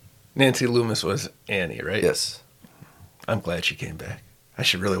 Nancy Loomis was Annie, right? Yes. I'm glad she came back. I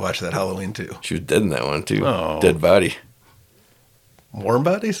should really watch that Halloween too. She was dead in that one, too. Oh. Dead body. Warm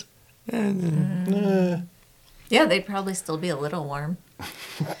bodies? Yeah, they'd probably still be a little warm.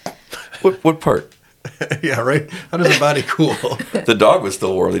 What part? Yeah, right? How does a body cool? The dog was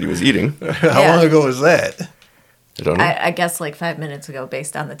still warm that he was eating. How Yeah. long ago was that? I don't know. I guess like 5 minutes ago,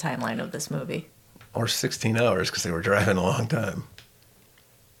 based on the timeline of this movie. Or 16 hours because they were driving a long time.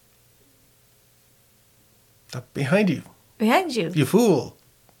 Up behind you, Behind you. you fool.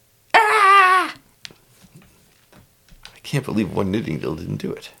 Ah! can't believe one knitting needle didn't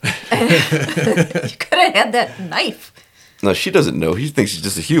do it. You could have had that knife. No, she doesn't know. He thinks she's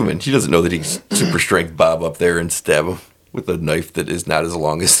just a human. She doesn't know that he's super strength Bob up there and stab him with a knife that is not as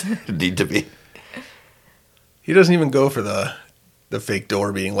long as it need to be. He doesn't even go for the fake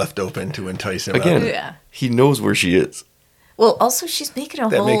door being left open to entice him Again, out. Yeah. he knows where she is. Well, also, she's making a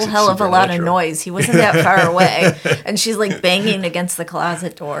That makes whole it hell of a lot of supernatural. noise. He wasn't that far away. And she's like banging against the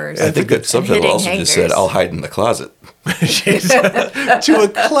closet doors. I think that subtitle hitting also just said, hangers. I'll hide in the closet. She said, to a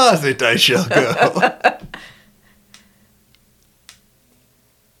closet I shall go.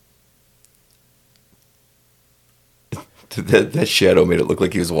 That shadow made it look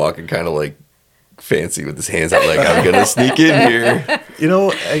like he was walking kind of like fancy with his hands out like, I'm going to sneak in here. You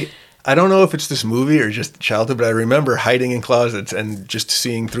know, I don't know if it's this movie or just childhood, but I remember hiding in closets and just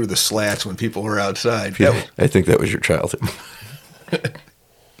seeing through the slats when people were outside. That was, I think that was your childhood.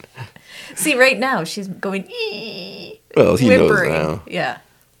 See, right now, she's going, ee, Well, he knows whimpering. now. Yeah.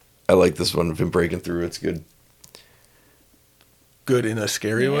 I like this one of him breaking through. It's good. good in a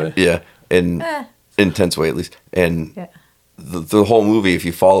scary way. Yeah, and Eh. intense way at least. And Yeah. the whole movie, if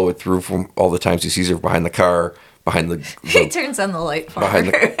you follow it through from all the times he sees her behind the car, behind He the turns on the light for behind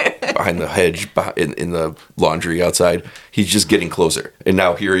her. behind the hedge, in the laundry outside, he's just getting closer. And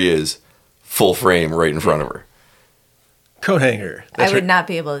now here he is, full frame right in front of her. Coat hanger. I would not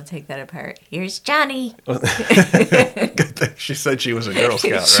be able to take that apart. Here's Johnny. She said she was a Girl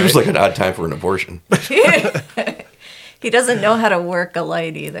Scout, right? Seems like an odd time for an abortion. He doesn't know how to work a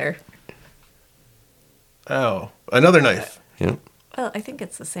light either. Oh, another knife. Yeah, Well, I think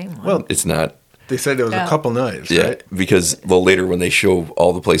it's the same one. Well, it's not. they said there was Yeah. a couple knives, Yeah, right? because well, later when they show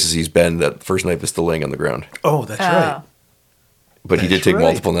all the places he's been, that first knife is still laying on the ground. Oh, that's right. But he did That's take right.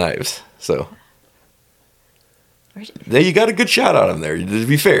 multiple knives, so. Where did- Now you got a good shot on him there. To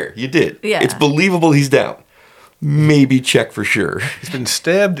be fair, you did. Yeah. It's believable he's down. Maybe check for sure. He's been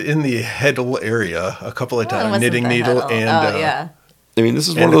stabbed in the head area a couple of Well, it times. wasn't Knitting the needle heddle. and yeah. I mean, this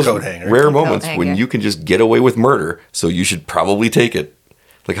is And one of the those coat hanger. rare Coat moments when hanger. you can just get away with murder, so you should probably take it.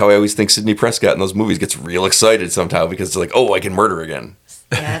 Like how I always think Sidney Prescott in those movies gets real excited somehow because it's like, oh, I can murder again.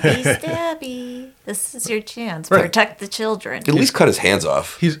 Stabby, stabby. This is your chance. Right. Protect the children. At least cut his hands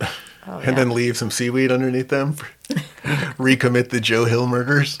off. he's Oh, and then leave some seaweed underneath them. Recommit the Joe Hill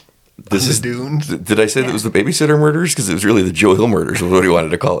murders. This on is the dunes. Did I say that was the babysitter murders? Because it was really the Joe Hill murders. Was what he wanted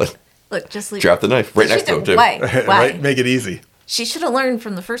to call it. Look, just leave. Drop the knife right next to him too. Why? Why? Right? Make it easy. She should have learned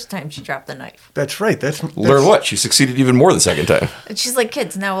from the first time she dropped the knife. That's right. That's Learn what? She succeeded even more the second time. And she's like,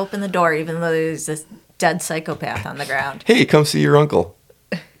 kids, now open the door, even though there's this dead psychopath on the ground. Hey, come see your uncle.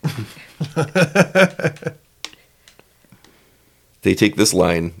 They take this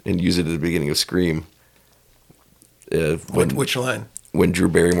line and use it at the beginning of Scream. Which line? When Drew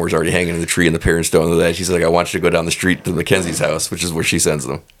Barrymore's already hanging in the tree and the parents don't know that, she's like, I want you to go down the street to Mackenzie's house, which is where she sends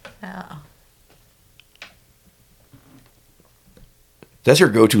them. Oh. That's her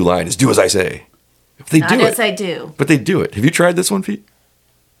go-to line is do as I say. They Not do as it. I do. But they do it. Have you tried this one, Pete?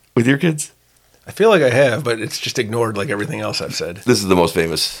 With your kids? I feel like I have, but it's just ignored like everything else I've said. This is the most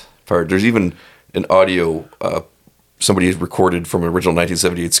famous part. There's even an audio somebody has recorded from an original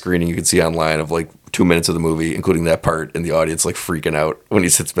 1978 screening you can see online of like 2 minutes of the movie, including that part, and the audience like freaking out when he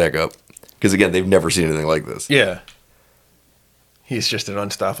sits back up. Because again, they've never seen anything like this. Yeah. He's just an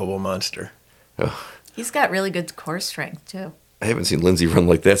unstoppable monster. Oh, He's got really good core strength, too. I haven't seen Lindsay run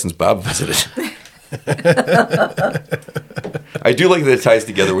like that since Bob visited. I do like that it ties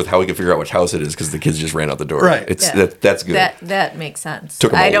together with how we can figure out which house it is because the kids just ran out the door. Right. It's Yeah. that's good. That makes sense.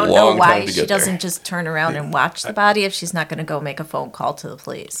 Took 'em a I don't know long why time to she get there. doesn't just turn around and watch the body if she's not going to go make a phone call to the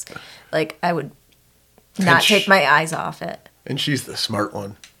police. Like, I would not take my eyes off it. And she's the smart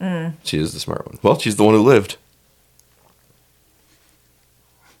one. She is the smart one. Well, she's the one who lived.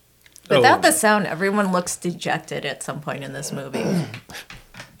 Without Oh. the sound, everyone looks dejected at some point in this movie.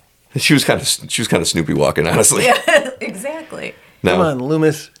 She was kind of Snoopy walking, honestly. Yeah, exactly. Now, Come on,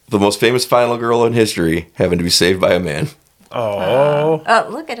 Loomis. the most famous final girl in history having to be saved by a man. Oh. Oh,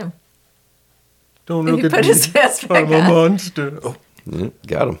 look at him. Don't He look at put me. his mask back I'm a on. monster. Oh. Yeah,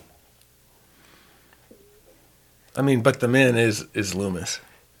 got him. I mean, but the man is Loomis.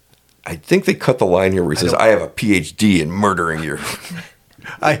 I think they cut the line here where he says, I have a PhD in murdering your...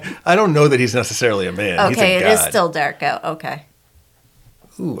 I don't know that he's necessarily a man. He's Okay, a it god. is still dark out. Okay.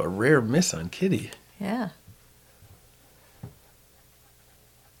 Ooh, a rare miss on Kitty. Yeah.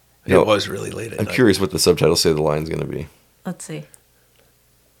 No, It was really late at I'm night. curious what the subtitles say the line's going to be. Let's see.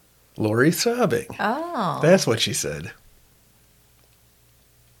 Lori sobbing. Oh. That's what she said.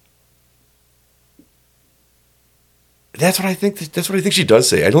 That's what I think she does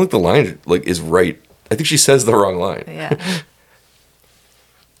say. I don't think the line like is right. I think she says the wrong line. Yeah.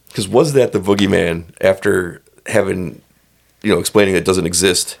 Because was that the boogeyman after having, explaining it doesn't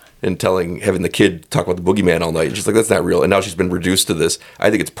exist and having the kid talk about the boogeyman all night? And she's like, that's not real. And now she's been reduced to this. I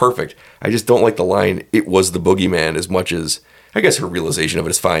think it's perfect. I just don't like the line, it was the boogeyman, as much as, I guess her realization of it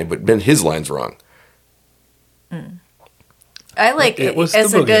is fine, but then his line's wrong. I like It it was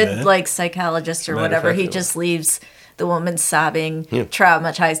as the a good boogeyman. like psychologist or Matter of whatever. fact, He it just leaves the woman sobbing, Yeah.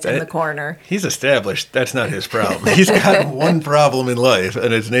 traumatized in the corner. He's established that's not his problem. He's got one problem in life,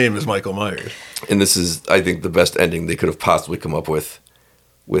 and his name is Michael Myers. And this is, I think, the best ending they could have possibly come up with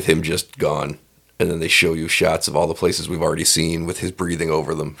him just gone. And then they show you shots of all the places we've already seen with his breathing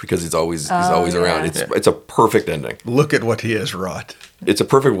over them because he's always around. It's a perfect ending. Look at what he has wrought. It's a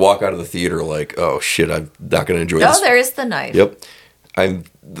perfect walk out of the theater like, oh shit, I'm not going to enjoy this. Oh, there is the knife. Yep.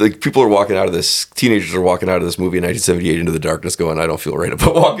 People are walking out of this, teenagers are walking out of this movie in 1978 into the darkness going, I don't feel right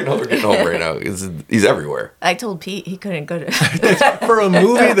about walking home or getting home right now. He's everywhere. I told Pete he couldn't go to. For a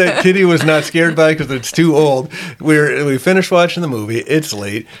movie that Kitty was not scared by because it's too old, we finished watching the movie. It's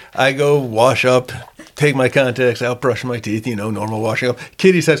late. I go wash up, take my contacts out, brush my teeth, normal washing up.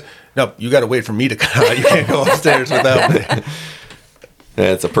 Kitty says, no, you got to wait for me to come out. You can't go upstairs without me.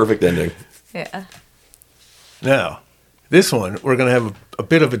 Yeah, it's a perfect ending. Yeah. Now, this one, we're going to have a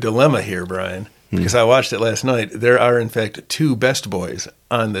bit of a dilemma here, Brian, because I watched it last night. There are, in fact, two best boys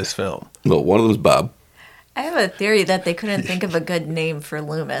on this film. Well, one of them's Bob. I have a theory that they couldn't think of a good name for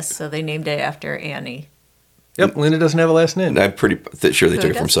Loomis, so they named it after Annie. Yep, Linda doesn't have a last name. And I'm pretty sure they Who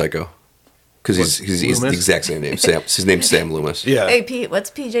took it from does? Psycho. Because he's the Loomis? exact same name. Sam. His name's Sam Loomis. Yeah. Hey, Pete, what's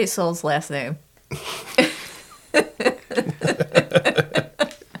PJ Soul's last name?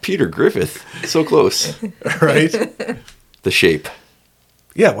 Peter Griffith. So close. Right? The Shape.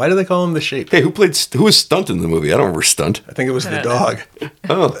 Yeah, why do they call him the Shape? Hey, who was Stunt in the movie? I don't remember Stunt. I think it was the dog.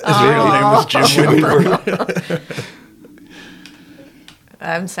 Oh. His real name was Jim Whitmer.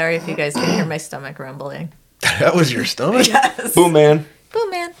 I'm sorry if you guys can hear my stomach rumbling. That was your stomach? Yes. Boom Man. Boom,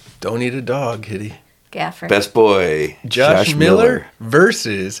 man. Don't eat a dog, Kitty. Gaffer. Best boy. Josh Miller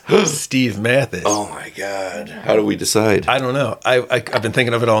versus Steve Mathis. Oh my God. How do we decide? I don't know. I've been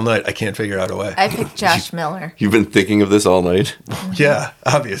thinking of it all night. I can't figure out a way. I picked Josh Miller. You've been thinking of this all night? Yeah,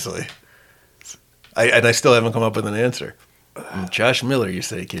 obviously. I still haven't come up with an answer. Josh Miller, you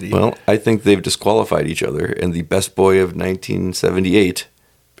say, Kitty. Well, I think they've disqualified each other, and the best boy of 1978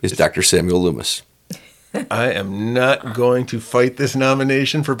 is Dr. Samuel Loomis. I am not going to fight this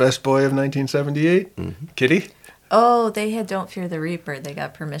nomination for Best Boy of 1978. Mm-hmm. Kitty? Oh, they had Don't Fear the Reaper. They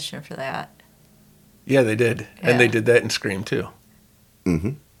got permission for that. Yeah, they did. Yeah. And they did that in Scream, too.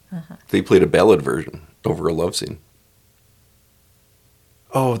 They played a ballad version over a love scene.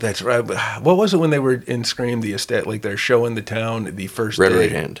 Oh, that's right. What was it when they were in Scream, the estate, like they're showing the town the first Red day?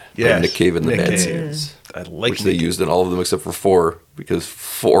 Right Hand. Yes. By Nick Cave and the Nick Bad Cave. Seeds. I like Which they Nick- used in all of them except for 4, because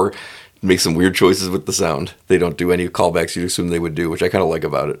 4 makes some weird choices with the sound. They don't do any callbacks you'd assume they would do, which I kind of like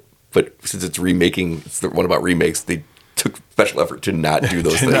about it. But since it's remaking, it's the one about remakes, they took special effort to not do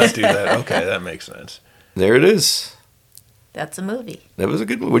those Did things. not do that. Okay, that makes sense. There it is. That's a movie. That was a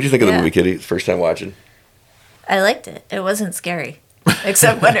good movie. What did you think of the Yeah. movie, Kitty? First time watching? I liked it. It wasn't scary,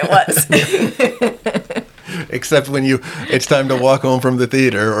 except when it was. Except when it's time to walk home from the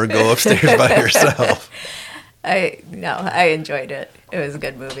theater or go upstairs by yourself. I enjoyed it. It was a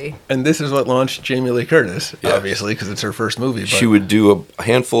good movie. And this is what launched Jamie Lee Curtis, Yeah. obviously, because it's her first movie. But She would do a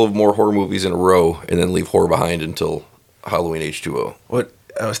handful of more horror movies in a row and then leave horror behind until Halloween H2O.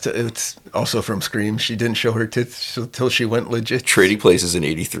 it's also from Scream. She didn't show her tits until she went legit. Trading Places in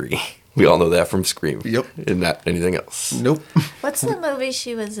 83. We all know that from Scream. Yep. And not anything else. Nope. What's the movie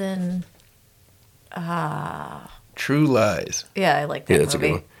she was in? True Lies. Yeah, I like that Yeah, that's movie. a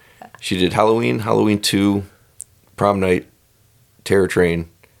good one. She did Halloween, Halloween 2, Prom Night, Terror Train,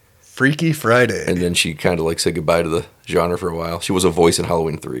 Freaky Friday. and then she kind of like said goodbye to the genre for a while. She was a voice in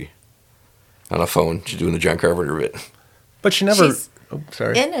Halloween 3 on a phone. She's doing the John Carpenter bit. But she never. She's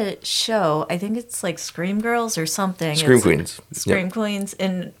sorry. in a show. I think it's like Scream Girls or something. Scream It's Queens. Scream Yep. Queens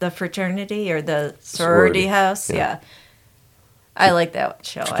in the fraternity or the Sorority. sorority house. Yeah. Yeah. I like that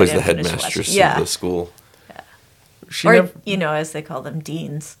show. She plays I the didn't finish headmistress watching. Yeah. of the school. She Or, never, as they call them,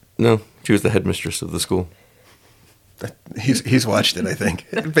 deans. No, she was the headmistress of the school. he's watched it, I think.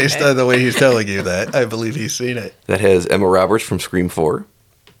 Based on the way he's telling you that, I believe he's seen it. That has Emma Roberts from Scream 4.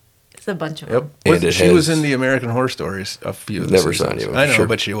 It's a bunch of Yep. them. And it She was has- in the American Horror Stories a few of the Never saw seasons. any of them, I know, sure.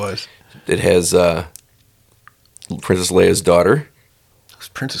 but she was. It has Princess Leia's daughter. Who's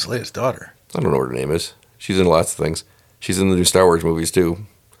Princess Leia's daughter? I don't know what her name is. She's in lots of things. She's in the new Star Wars movies too.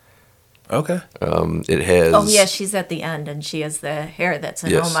 Okay. It has. Oh yeah, she's at the end, and she has the hair that's an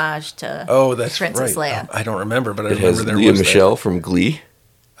Yes. homage to. Oh, that's Princess right. Leia. I don't remember, but I It remember has there Leah was Michelle from Glee. That.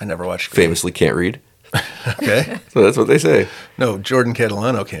 I never watched Glee. Famously can't read. Okay. So that's what they say. No, Jordan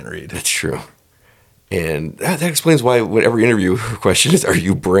Catalano can't read. That's true. And that explains why when every interview question is, "Are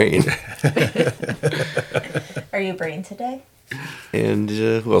you Brain?" Are you brain today? And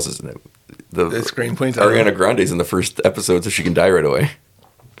who else is in it? The Screen Queens. Ariana Grande's in the first episode, so she can die right away.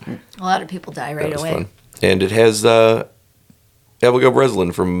 A lot of people die right That was away. fun. And it has Abigail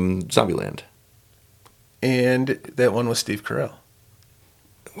Breslin from Zombieland. And that one was Steve Carell.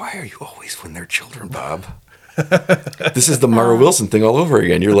 Why are you always when they're children, Bob? This is the Mara Wilson thing all over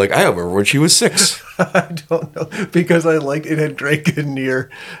again. You're like, I remember when she was 6. I don't know. Because I liked it had Drake Kinnear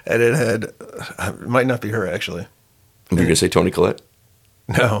and it had it might not be her actually. You're going to say Toni Collette?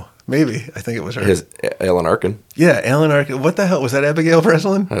 No. Maybe. I think it was her. It has Alan Arkin. Yeah, Alan Arkin. What the hell? Was that Abigail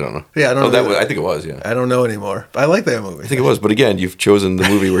Breslin? I don't know. Yeah, I don't know. I think it was, yeah. I don't know anymore. I like that movie. I think it was. But again, you've chosen the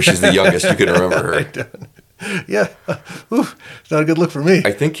movie where she's the youngest. You can remember her. Yeah. Oof, it's not a good look for me.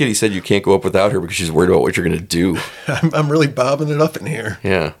 I think Kitty said you can't go up without her because she's worried about what you're going to do. I'm really bobbing it up in here.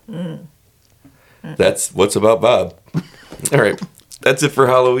 Yeah. That's what's about Bob. All right. That's it for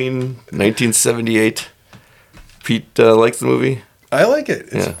Halloween 1978. Pete likes the movie. I like it.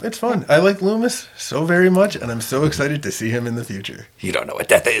 Yeah. It's fun. I like Loomis so very much, and I'm so excited to see him in the future. You don't know what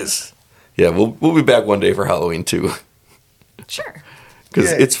death is. Yeah, we'll be back one day for Halloween too. Sure. Because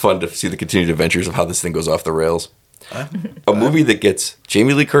Yeah. it's fun to see the continued adventures of how this thing goes off the rails. A movie that gets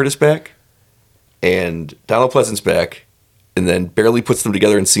Jamie Lee Curtis back and Donald Pleasance back, and then barely puts them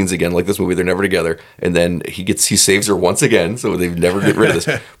together in scenes again, like this movie. They're never together, and then he saves her once again, so they never get rid of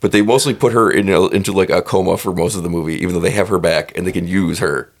this. But they mostly put her into like a coma for most of the movie, even though they have her back and they can use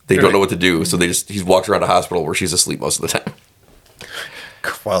her. They don't know what to do, so he walks around a hospital where she's asleep most of the time.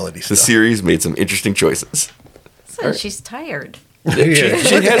 Quality The stuff. series made some interesting choices. So she's tired. She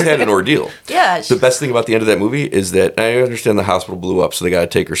has had an ordeal. Yeah. The best thing about the end of that movie is that I understand the hospital blew up, so they got to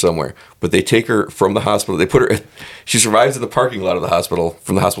take her somewhere. But they take her from the hospital. They put her. She survives in the parking lot of the hospital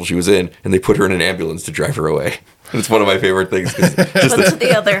from the hospital she was in, and they put her in an ambulance to drive her away. And it's one of my favorite things. But to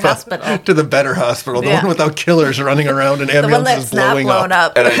the other hospital. To the better hospital, the Yeah. one without killers running around and The one ambulances that's not blowing blown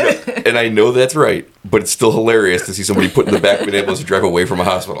up. And I know that's right, but it's still hilarious to see somebody put in the back of an ambulance to drive away from a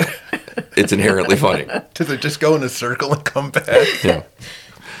hospital. It's inherently funny. Do they just go in a circle and come back? Yeah.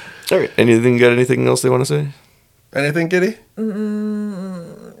 All right. Got anything else they want to say? Anything, Kitty?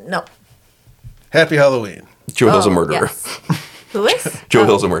 No. Happy Halloween. Joe Hill's a murderer. Yes. Who is? Joe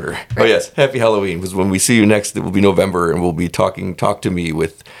Hill's a murderer. Oh, yes. Happy Halloween. Because when we see you next, it will be November, and we'll be Talk to Me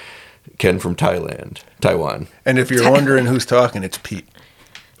with Ken from Taiwan. And if you're wondering who's talking, it's Pete.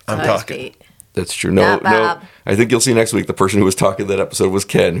 I'm Oh, it's talking. Pete. That's true. No, Not Bob. I think you'll see next week the person who was talking that episode was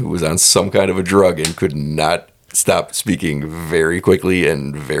Ken, who was on some kind of a drug and could not stop speaking very quickly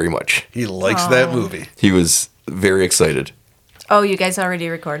and very much. He likes that movie. He was very excited. Oh, you guys already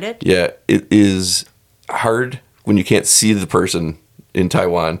recorded? Yeah, it is hard when you can't see the person in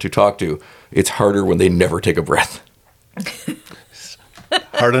Taiwan to talk to. It's harder when they never take a breath.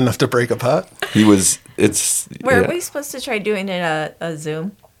 Hard enough to break a pot? Were we supposed to try doing it a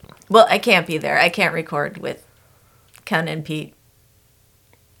Zoom? Well, I can't be there. I can't record with Ken and Pete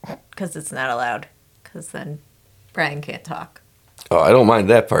because it's not allowed. Because then Brian can't talk. Oh, I don't mind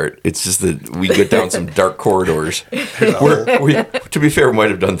that part. It's just that we get down some dark corridors. To be fair, we might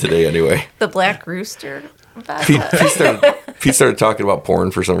have done today anyway. The Black Rooster. Pete started talking about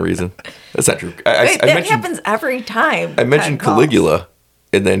porn for some reason. That's not true. Wait, that happens every time. I mentioned Ken calls. Caligula,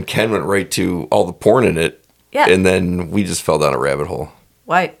 and then Ken went right to all the porn in it. Yeah. And then we just fell down a rabbit hole.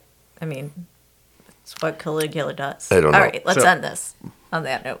 Why? I mean, that's what Caligula does. I don't know. All right, let's So- end this on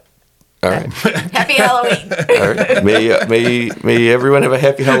that note. All right. Happy Halloween. All right. May everyone have a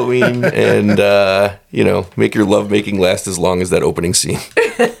happy Halloween, and make your love making last as long as that opening scene.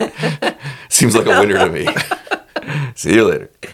 Seems like a winner to me. See you later.